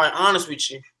being quite honest with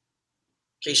you,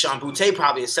 Kayshon Boutte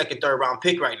probably a second, third round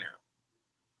pick right now.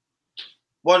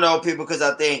 Well, no, people, because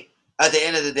I think at the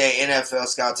end of the day, NFL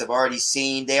scouts have already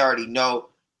seen, they already know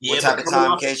what type of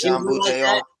time Kayshon Boutte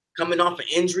on. Coming off an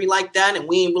injury like that, and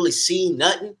we ain't really seen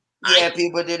nothing. Yeah,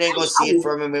 people didn't go see it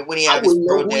from him when he had his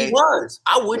pro day.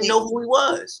 I wouldn't know who he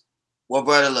was. Well,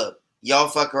 brother, look, y'all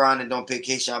fuck around and don't pick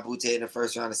Kayshon Boutte in the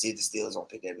first round to see if the Steelers don't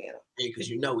pick that man up. Yeah, because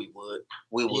you know we would.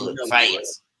 We would.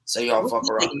 Fans. So y'all fuck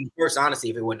around. First, honestly,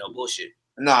 if it wasn't no bullshit.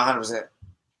 No, 100%.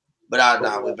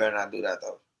 But we better not do that,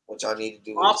 though. What y'all need to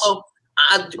do also,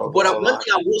 one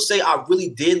thing I will say I really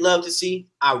did love to see,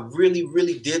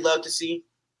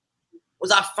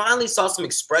 was I finally saw some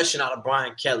expression out of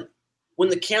Brian Kelly. When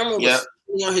the camera was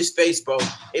on his face, bro,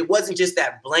 it wasn't just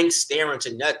that blank staring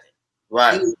to nothing.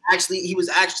 Right. He was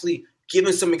actually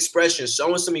giving some expression,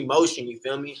 showing some emotion, you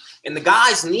feel me? And the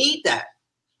guys need that.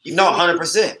 No,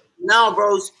 100%. Now,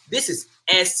 bros, this is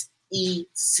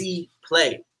SEC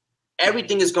play.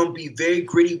 Everything is going to be very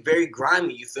gritty, very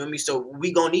grimy, you feel me? So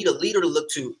we going to need a leader to look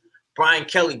to. Brian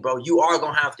Kelly, bro, you are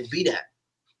going to have to be that.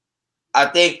 I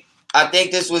think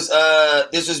this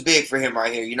was big for him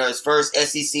right here. You know, his first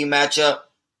SEC matchup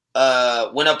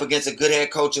went up against a good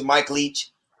head coach, Mike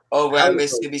Leach, over at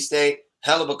Mississippi State.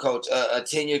 Hell of a coach, a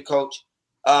tenured coach,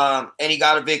 and he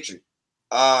got a victory.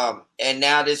 And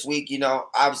now this week, you know,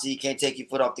 obviously you can't take your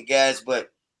foot off the gas,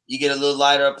 but you get a little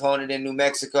lighter opponent in New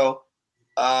Mexico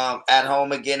at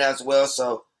home again as well.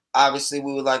 So obviously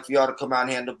we would like for y'all to come out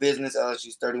and handle business.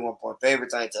 LSU's 31-point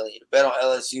favorites. I ain't telling you to bet on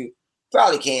LSU.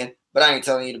 Probably can, but I ain't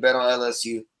telling you to bet on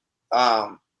LSU.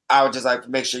 I would just like to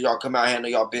make sure y'all come out and handle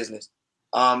y'all business.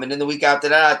 And then the week after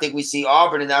that, I think we see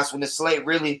Auburn, and that's when the slate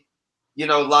really, you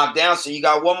know, locked down. So you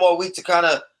got one more week to kind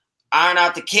of iron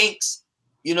out the kinks.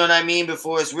 You know what I mean?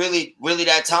 Before it's really, really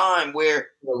that time where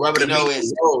it's rubber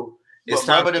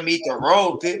to meet the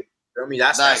road, dude. I mean,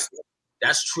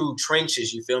 that's true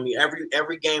trenches. You feel me?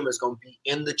 Every game is gonna be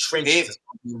in the trenches. It's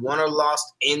gonna be won or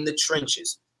lost in the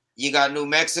trenches. You got New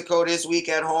Mexico this week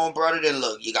at home, brother. Then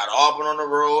look, you got Auburn on the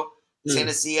road,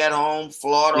 Tennessee at home,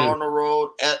 Florida on the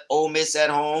road, Ole Miss at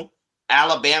home,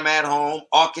 Alabama at home,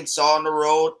 Arkansas on the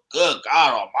road. Good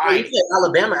God Almighty! You played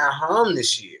Alabama at home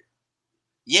this year.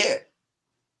 Yeah,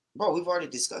 bro, we've already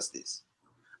discussed this.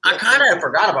 I kind of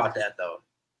forgot about that though.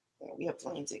 Yeah, we have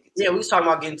plane tickets. Yeah, we was talking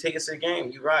about getting tickets to the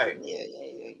game. You're right. Yeah.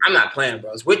 I'm not playing,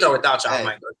 bro. It's with or without y'all. I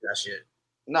might go to that shit.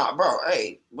 Nah, bro.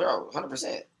 Hey, bro,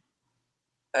 100%.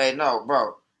 Hey, no,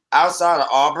 bro. Outside of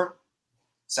Auburn,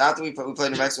 so after we play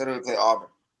New Mexico, we play Auburn.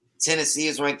 Tennessee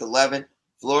is ranked 11.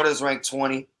 Florida is ranked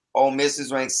 20. Ole Miss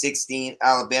is ranked 16.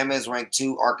 Alabama is ranked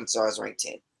 2. Arkansas is ranked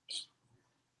 10.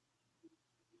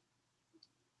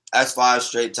 That's 5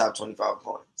 straight top 25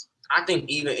 opponents. I think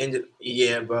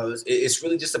bro. It's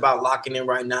really just about locking in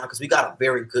right now because we got a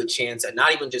very good chance at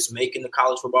not even just making the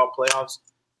college football playoffs,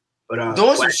 but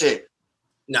doing some shit.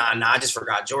 Nah, I just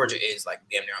forgot. Georgia is like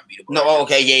damn near unbeatable. No,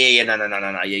 okay, yeah. No.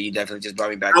 Yeah, you definitely just brought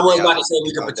me back. I was about to say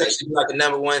we could potentially be like the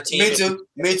number 1 team. Me too.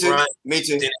 Then it all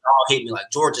hit me like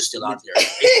Georgia's still out there.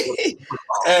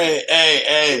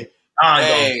 Hey,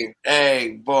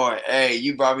 boy. Hey,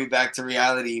 you brought me back to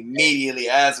reality immediately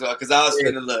as well because I was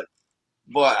finna look.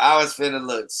 Boy, I was finna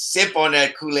look. Sip on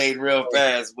that Kool-Aid real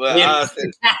fast. But I was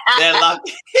finna that lock.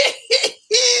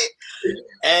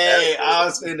 Hey, I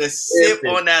was finna sip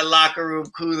on that locker room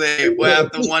Kool-Aid, boy,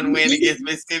 after one win against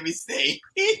Mississippi State.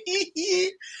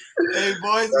 Hey,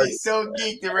 boys be so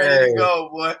geeked and ready to go,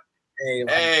 boy. Hey,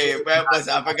 man, but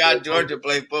I forgot Georgia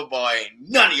played football. Ain't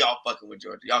none of y'all fucking with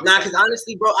Georgia. Y'all because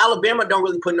honestly, bro, Alabama don't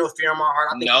really put no fear in my heart.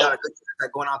 I think we got a good chance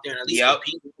at going out there and at least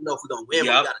compete. We know if we're gonna win,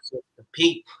 but we got to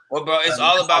compete. Well, bro, it's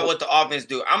all about what the offense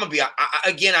do. I'm gonna be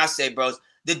again. I say, bros,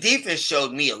 the defense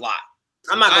showed me a lot.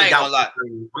 I'm not gonna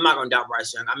doubt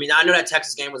Bryce Young. I mean, I know that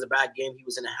Texas game was a bad game. He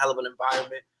was in a hell of an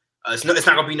environment. It's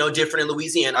not gonna be no different in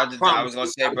Louisiana. I was gonna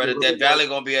say, brother, that Valley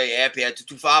gonna be a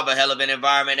 225, a hell of an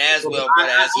environment as well,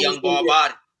 brother. As a young ball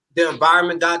body. The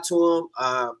environment got to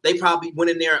them. They probably went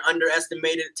in there and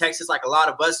underestimated Texas like a lot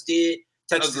of us did.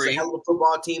 Texas is a hell of a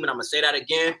football team, and I'm going to say that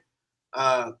again.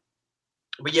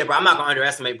 But, yeah, bro, I'm not going to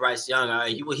underestimate Bryce Young.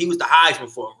 He was the Heisman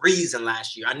for a reason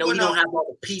last year. I know he don't have all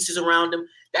the pieces around him.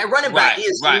 That running back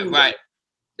is right.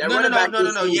 No.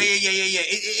 Yeah.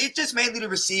 It's just mainly the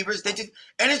receivers.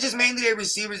 It's just mainly their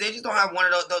receivers. They just don't have one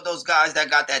of those guys that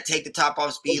got that take the top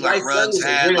off speed like Ruggs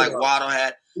had, like Waddle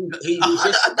had.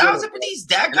 He's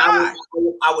that guy.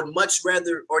 I would much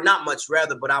rather, or not much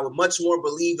rather, but I would much more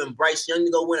believe in Bryce Young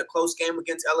to go win a close game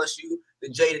against LSU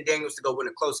than Jaden Daniels to go win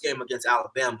a close game against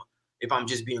Alabama, if I'm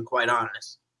just being quite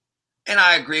honest. And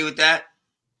I agree with that.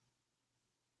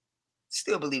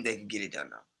 Still believe they can get it done,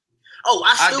 though. Oh,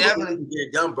 I still definitely can get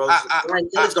it done, bro. Brian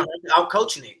Kelly's going to out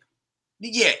coaching it.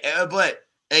 Yeah, but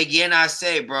again, I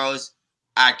say, bros,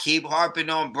 I keep harping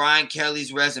on Brian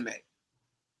Kelly's resume.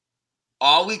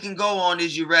 All we can go on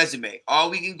is your resume. All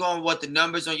we can go on what the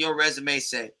numbers on your resume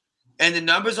say. And the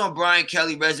numbers on Brian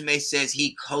Kelly's resume says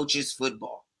he coaches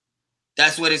football.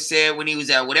 That's what it said when he was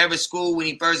at whatever school when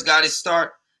he first got his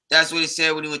start. That's what it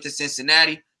said when he went to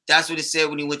Cincinnati. That's what it said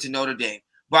when he went to Notre Dame.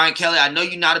 Brian Kelly, I know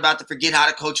you're not about to forget how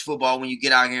to coach football when you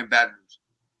get out here in Baton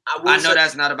Rouge. I know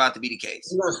that's not about to be the case.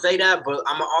 I'm going to say that, but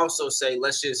I'm going to also say,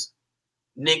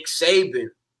 Nick Saban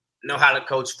know how to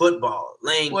coach football.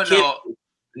 Lane Kiffin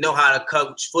know how to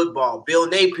coach football. Bill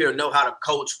Napier know how to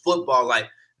coach football. Like,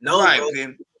 no, right,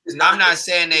 bro, I'm not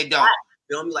saying they don't.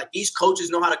 Feel me? Like, these coaches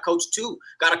know how to coach too.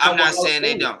 I'm not saying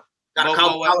they don't. Got a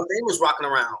couple Hall of Famers rocking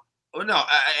around. Well, no,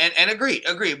 and agreed.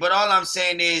 But all I'm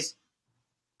saying is,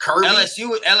 Kirby.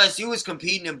 LSU is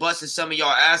competing and busting some of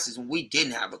y'all asses when we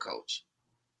didn't have a coach.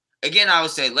 Again, I would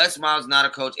say Les Miles not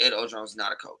a coach. Ed Orgeron's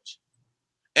not a coach.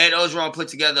 Ed Orgeron put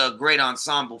together a great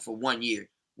ensemble for 1 year.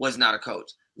 Was not a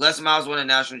coach. Les Miles won a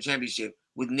national championship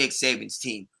with Nick Saban's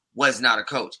team. Was not a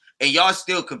coach. And y'all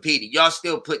still competed. Y'all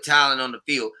still put talent on the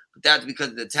field. But that's because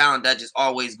of the talent that just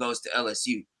always goes to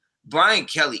LSU. Brian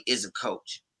Kelly is a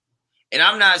coach. And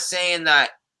I'm not saying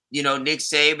that, Nick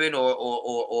Saban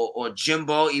or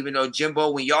Jimbo, even though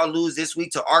Jimbo, when y'all lose this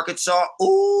week to Arkansas,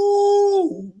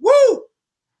 ooh, woo!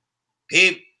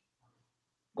 Pip,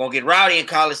 gonna get rowdy in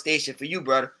College Station for you,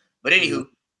 brother. But anywho,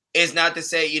 it's not to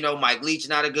say, Mike Leach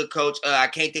not a good coach. I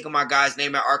can't think of my guy's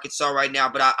name at Arkansas right now,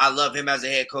 but I love him as a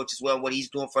head coach as well, what he's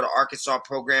doing for the Arkansas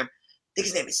program. I think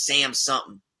his name is Sam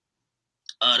something,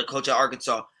 the coach at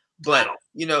Arkansas. But,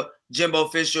 Jimbo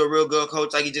Fisher, a real good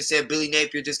coach. Like you just said, Billy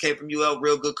Napier just came from UL,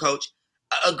 real good coach.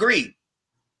 Agreed.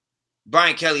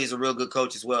 Brian Kelly is a real good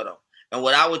coach as well, though. And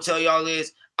what I would tell y'all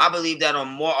is, I believe that on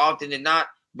more often than not,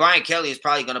 Brian Kelly is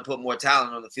probably going to put more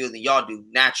talent on the field than y'all do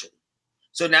naturally.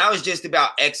 So now it's just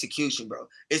about execution, bro.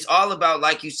 It's all about,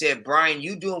 like you said, Brian,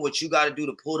 you doing what you got to do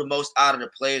to pull the most out of the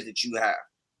players that you have.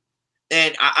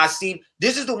 And I seen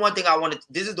this is the one thing that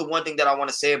I want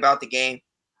to say about the game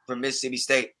for Mississippi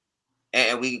State.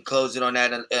 And we can close it on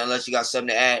that unless you got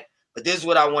something to add. But this is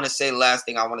what I want to say. Last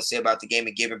thing I want to say about the game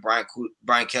and giving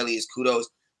Brian Kelly his kudos,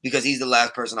 because he's the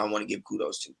last person I want to give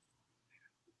kudos to.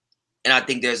 And I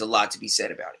think there's a lot to be said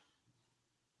about it.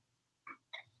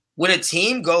 When a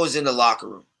team goes in the locker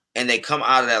room and they come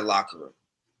out of that locker room,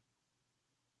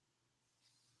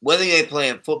 whether they're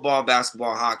playing football,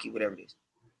 basketball, hockey, whatever it is,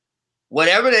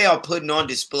 whatever they are putting on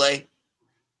display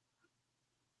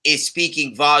is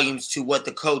speaking volumes to what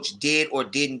the coach did or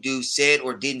didn't do, said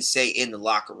or didn't say in the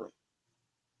locker room.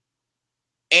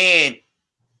 And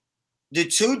the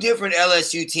two different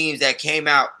LSU teams that came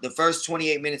out the first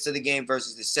 28 minutes of the game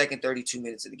versus the second 32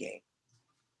 minutes of the game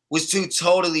was two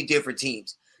totally different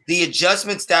teams. The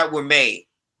adjustments that were made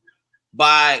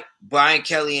by Brian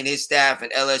Kelly and his staff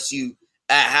and LSU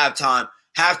at halftime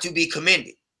have to be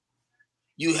commended.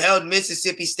 You held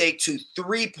Mississippi State to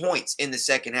 3 points in the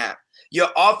second half. Your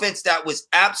offense that was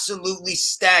absolutely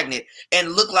stagnant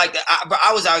and looked like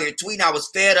I was out here tweeting. I was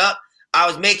fed up. I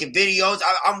was making videos.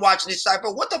 I'm watching this site,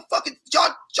 but what the fuck is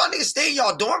y'all niggas stay in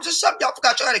y'all dorms or something? Y'all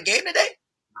forgot y'all had a game today?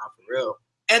 Not for real.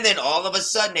 And then all of a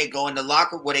sudden they go in the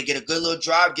locker room where they get a good little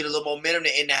drive, get a little momentum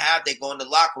in the half. They go in the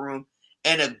locker room,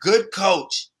 and a good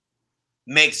coach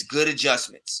makes good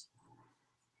adjustments.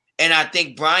 And I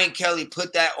think Brian Kelly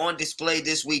put that on display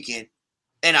this weekend.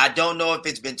 And I don't know if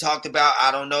it's been talked about.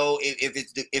 I don't know if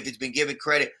it's been given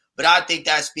credit, but I think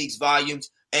that speaks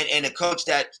volumes. And a coach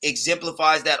that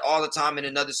exemplifies that all the time in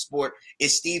another sport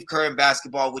is Steve Kerr in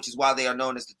basketball, which is why they are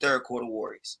known as the third quarter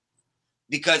Warriors.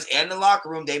 Because in the locker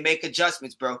room, they make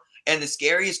adjustments, bro. And the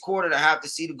scariest quarter to have to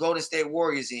see the Golden State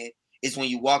Warriors in is when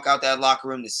you walk out that locker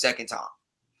room the second time.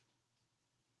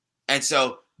 And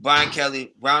so, Brian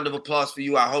Kelly, round of applause for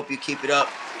you. I hope you keep it up.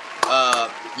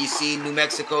 You see New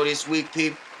Mexico this week,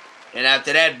 people. And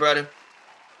after that, brother,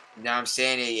 you know what I'm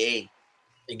saying? Hey,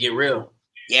 it get real.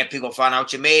 Yeah, people gonna find out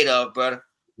what you're made of, brother.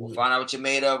 We'll find out what you're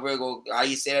made of. We're gonna, how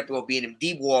you say that? People gonna be in them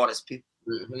deep waters, people.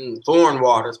 Foreign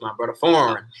waters, my brother.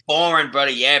 Foreign,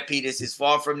 brother. Yeah, P. This is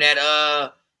far from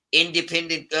that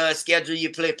independent schedule you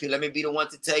play, P. Let me be the one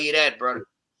to tell you that, brother.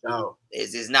 No.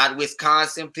 This is not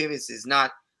Wisconsin, P. This is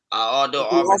not, although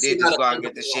Auburn did just go out and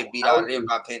get the shit beat out of them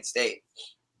by Penn State.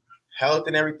 Health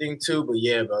and everything too, but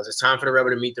yeah, bro, it's time for the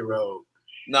rubber to meet the road.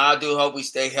 No, I do hope we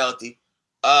stay healthy.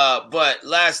 But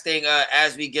last thing,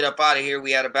 as we get up out of here,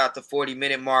 we had about the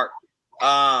 40-minute mark.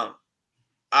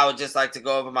 I would just like to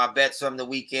go over my bets from the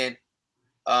weekend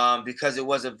because it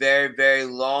was a very, very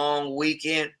long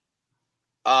weekend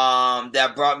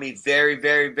that brought me very,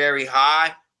 very, very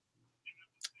high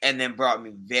and then brought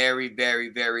me very, very,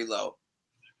 very low.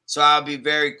 So I'll be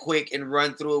very quick and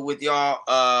run through it with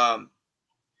y'all.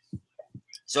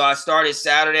 So I started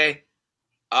Saturday.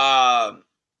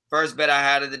 First bet I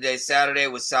had of the day Saturday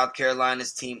was South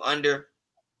Carolina's team under.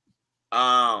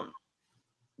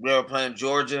 We were playing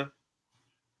Georgia.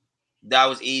 That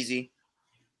was easy.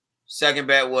 Second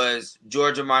bet was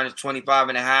Georgia minus 25.5,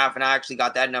 and I actually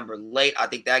got that number late. I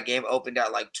think that game opened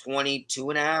at like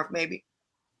 22.5, maybe.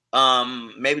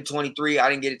 Maybe 23. I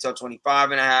didn't get it till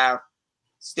 25.5.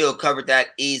 Still covered that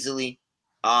easily.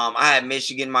 I had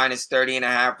Michigan minus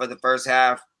 30.5 for the first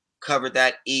half. Covered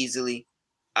that easily.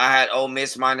 I had Ole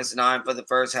Miss minus 9 for the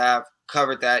first half.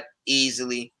 Covered that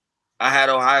easily. I had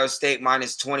Ohio State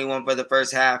minus 21 for the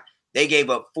first half. They gave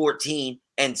up 14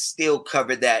 and still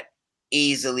covered that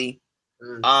easily.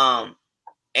 And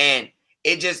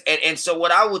it just and so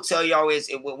what I will tell y'all is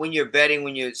when you're betting,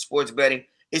 when you're sports betting,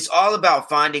 it's all about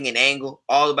finding an angle,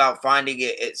 all about finding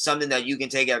it something that you can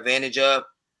take advantage of.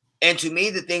 And to me,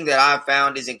 the thing that I've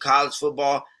found is in college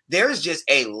football, there's just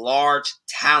a large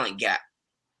talent gap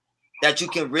that you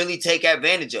can really take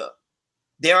advantage of.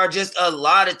 There are just a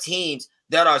lot of teams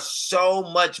that are so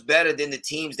much better than the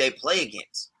teams they play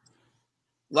against.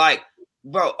 Like,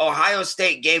 bro, Ohio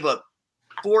State gave up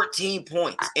 14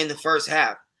 points in the first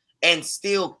half and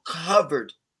still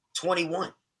covered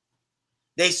 21.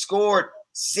 They scored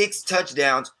 6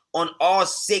 touchdowns on all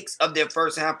 6 of their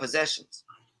first half possessions.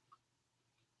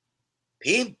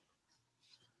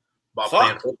 About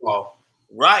playing football.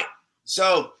 Right.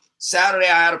 So Saturday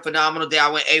I had a phenomenal day. I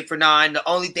went 8 for 9. The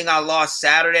only thing I lost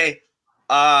Saturday,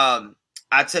 I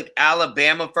took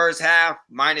Alabama first half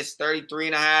minus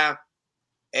 33.5.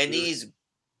 And these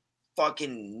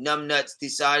fucking numbnuts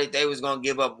decided they was going to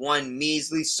give up one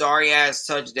measly, sorry-ass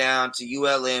touchdown to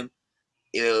ULM.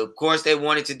 Of course, they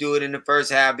wanted to do it in the first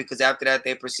half because after that,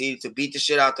 they proceeded to beat the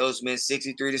shit out those men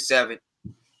 63-7.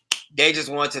 They just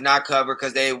wanted to not cover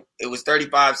because it was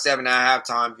 35-7 at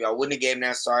halftime. If y'all wouldn't have given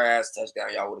that sorry-ass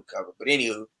touchdown, y'all would have covered. But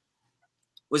anywho, it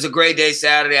was a great day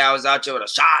Saturday. I was out there with a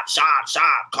shop.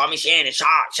 Call me Shannon,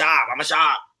 shop. I'm a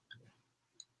shop.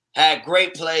 Had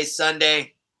great plays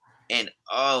Sunday. And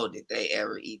did they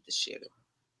ever eat the shit? I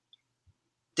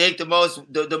think the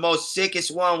most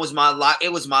sickest one was my lock.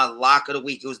 It was my lock of the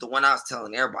week. It was the one I was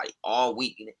telling everybody all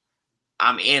week. And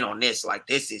I'm in on this. Like,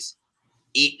 this is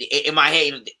in my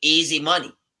head, easy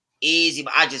money. Easy.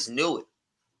 I just knew it.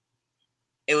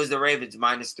 It was the Ravens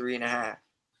minus 3.5.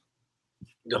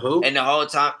 The who? And the whole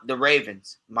time, the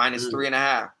Ravens minus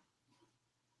 3.5.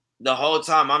 The whole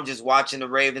time, I'm just watching the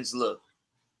Ravens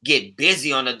get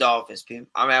busy on the Dolphins, people.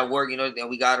 I'm at work, and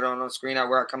we got it on the screen at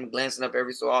work. I come glancing up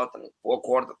every so often. 4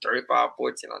 quarters of 35-14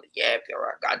 on the yap.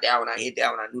 I got that one. I hit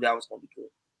that one. I knew that was going to be good.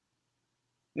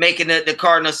 Making the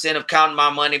cardinal sin of counting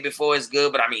my money before it's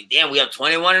good. But, I mean, damn, we have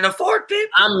 21 in the fourth,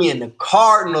 people. I mean, the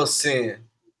cardinal sin.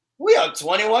 We have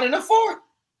 21 in the fourth.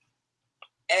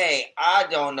 Hey, I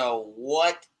don't know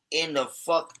what in the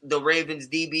fuck the Ravens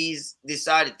DBs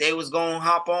decided they was going to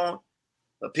hop on.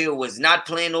 But people was not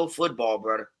playing no football,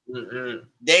 brother.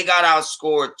 They got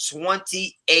outscored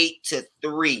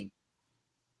 28-3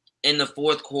 in the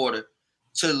fourth quarter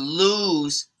to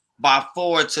lose by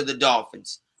 4 to the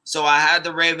Dolphins. So I had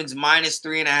the Ravens minus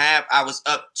 3.5. I was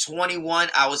up 21.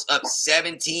 I was up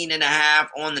 17.5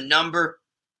 on the number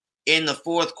in the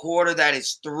fourth quarter. That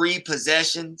is 3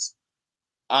 possessions.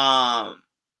 And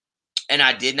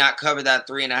I did not cover that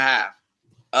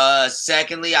 3.5.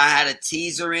 Secondly, I had a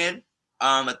teaser in,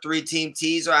 a 3-team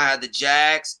teaser. I had the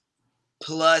Jags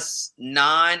plus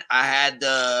 9. I had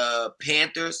the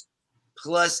Panthers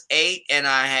plus 8, and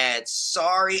I had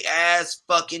sorry ass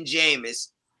fucking Jameis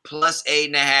plus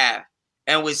 8.5.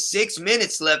 And with 6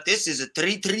 minutes left, this is a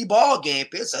 3-3 ball game.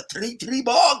 It's a 3-3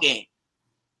 ball game.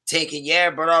 Thinking, yeah,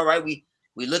 but all right, we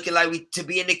looking like we to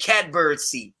be in the catbird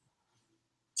seat.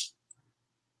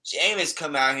 Jameis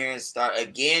come out here and start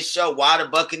again. Show why the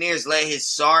Buccaneers let his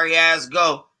sorry ass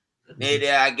go.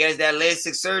 I guess that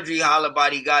LASIK surgery holler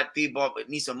body got people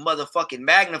need some motherfucking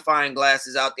magnifying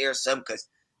glasses out there or something, because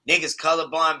niggas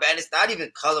colorblind, and it's not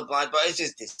even colorblind, but it's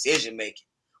just decision making.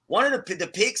 One of the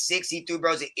pick 6 he threw,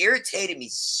 bros, it irritated me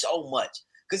so much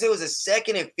because it was a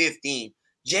 2nd and 15.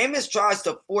 Jameis tries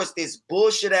to force this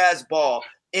bullshit ass ball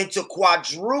into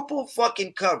quadruple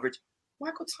fucking coverage.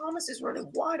 Michael Thomas is running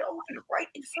wide open right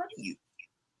in front of you.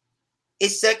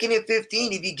 It's 2nd and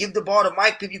 15. If you give the ball to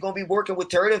Mike Pip, you're gonna be working with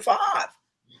 3rd and 5.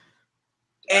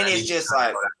 And it's just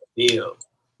like,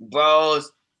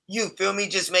 bros, you feel me?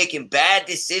 Just making bad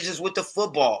decisions with the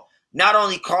football. Not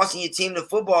only costing your team the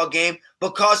football game,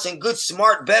 but costing good,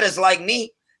 smart bettors like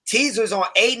me teasers on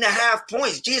 8.5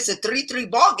 points. Gee, it's a 3-3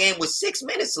 ball game with 6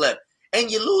 minutes left, and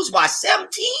you lose by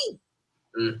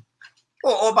 17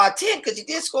 or by 10 because you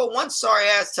did score one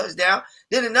sorry-ass touchdown.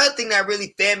 Then another thing that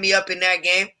really fed me up in that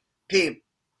game,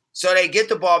 so they get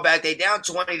the ball back. They down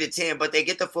 20-10, but they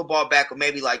get the football back with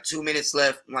maybe like 2 minutes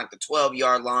left, like the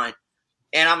 12-yard line.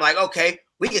 And I'm like, okay,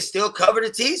 we can still cover the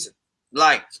teaser.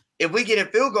 Like, if we get in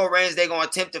field goal range, they're going to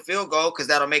attempt a field goal because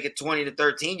that'll make it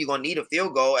 20-13. You're going to need a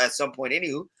field goal at some point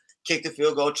anywho. Kick the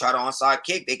field goal, try the onside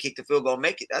kick. They kick the field goal,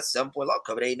 make it. That's 7-point loss,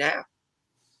 covered 8.5.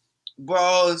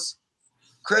 Bros,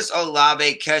 Chris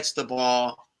Olave catch the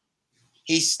ball.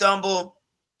 He stumbled.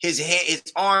 His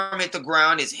arm hit the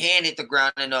ground. His hand hit the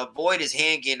ground. And to avoid his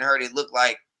hand getting hurt, it looked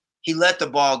like he let the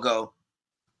ball go.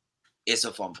 It's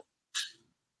a fumble.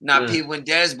 Now, people, when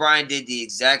Dez Bryant did the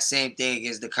exact same thing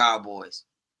against the Cowboys,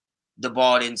 the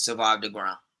ball didn't survive the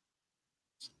ground.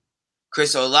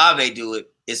 Chris Olave do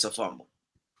it, it's a fumble.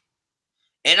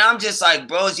 And I'm just like,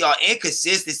 bros, y'all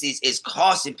inconsistencies is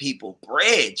costing people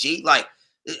bread, G. Like,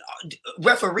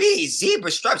 referees, zebra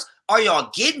stripes, are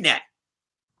y'all getting that?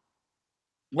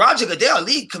 Roger Goodell,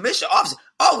 league commissioner officer.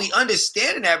 Oh, we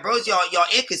understanding that, bros. Y'all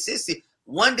inconsistent.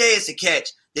 One day it's a catch,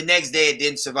 the next day it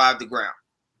didn't survive the ground.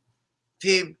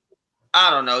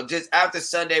 I don't know. Just after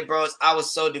Sunday, bros, I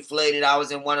was so deflated. I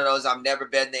was in one of those I've never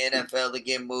been in the NFL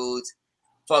again moods.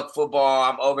 Fuck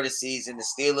football. I'm over the season. The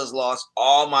Steelers lost.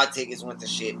 All my tickets went to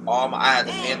shit. I had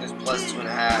the Panthers plus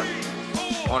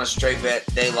 2.5 on a straight bet.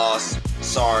 They lost.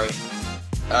 Sorry.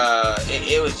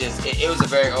 It was a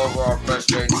very overall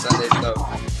frustrating Sunday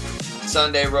stuff.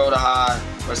 Sunday rode a high,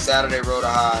 or Saturday rode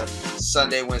a high.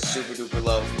 Sunday went super duper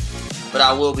low. But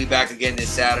I will be back again this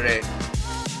Saturday.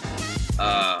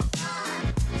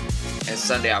 And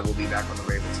Sunday I will be back on the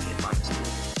Ravens again minus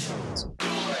 2.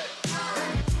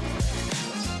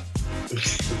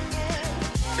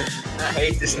 I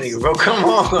hate this nigga, bro. Come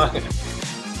on.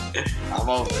 I'm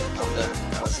over it. I'm done.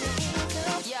 That was it.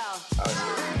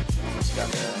 What you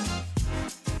got there?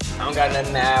 I don't got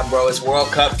nothing to add, bro. It's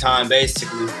World Cup time,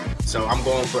 basically. So I'm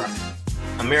going for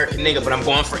American nigga, but I'm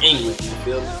going for England. You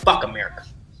feel me? Fuck America.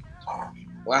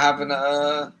 What happened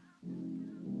to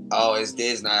Oh, it's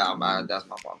Disney. That's my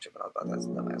fault. I'm tripping. I thought that's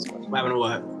the dumbass question. What happened to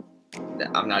what?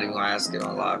 I'm not even gonna ask it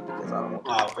on live because I don't want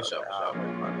to. Oh, for sure.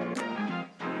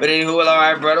 But anywho, all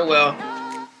right, brother. Well,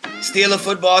 Steeler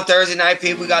football Thursday night,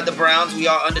 people. We got the Browns. We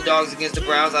are underdogs against the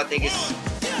Browns. I think it's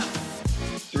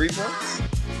 3 points,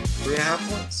 3.5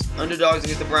 points. Underdogs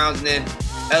against the Browns, and then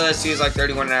LSU is like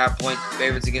 31.5 points.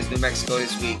 Favorites against New Mexico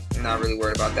this week. I'm not really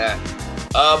worried about that.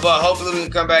 But hopefully we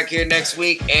can come back here next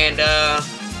week and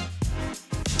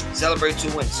celebrate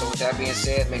 2 wins. So with that being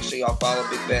said, make sure y'all follow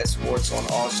Big Bet Sports on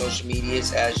all social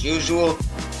medias as usual.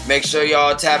 Make sure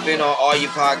y'all tap in on all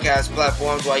your podcast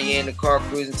platforms while you're in the car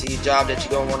cruising to your job that you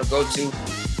don't want to go to.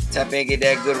 Tap in and get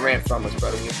that good rant from us,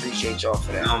 brother. We appreciate y'all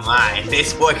for that. Oh my,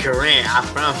 this boy can rant, I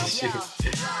promise you.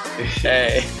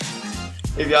 Hey,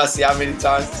 if y'all see how many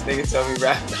times this nigga told me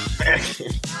rap.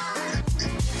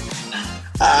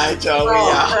 All right, y'all, we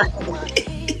out.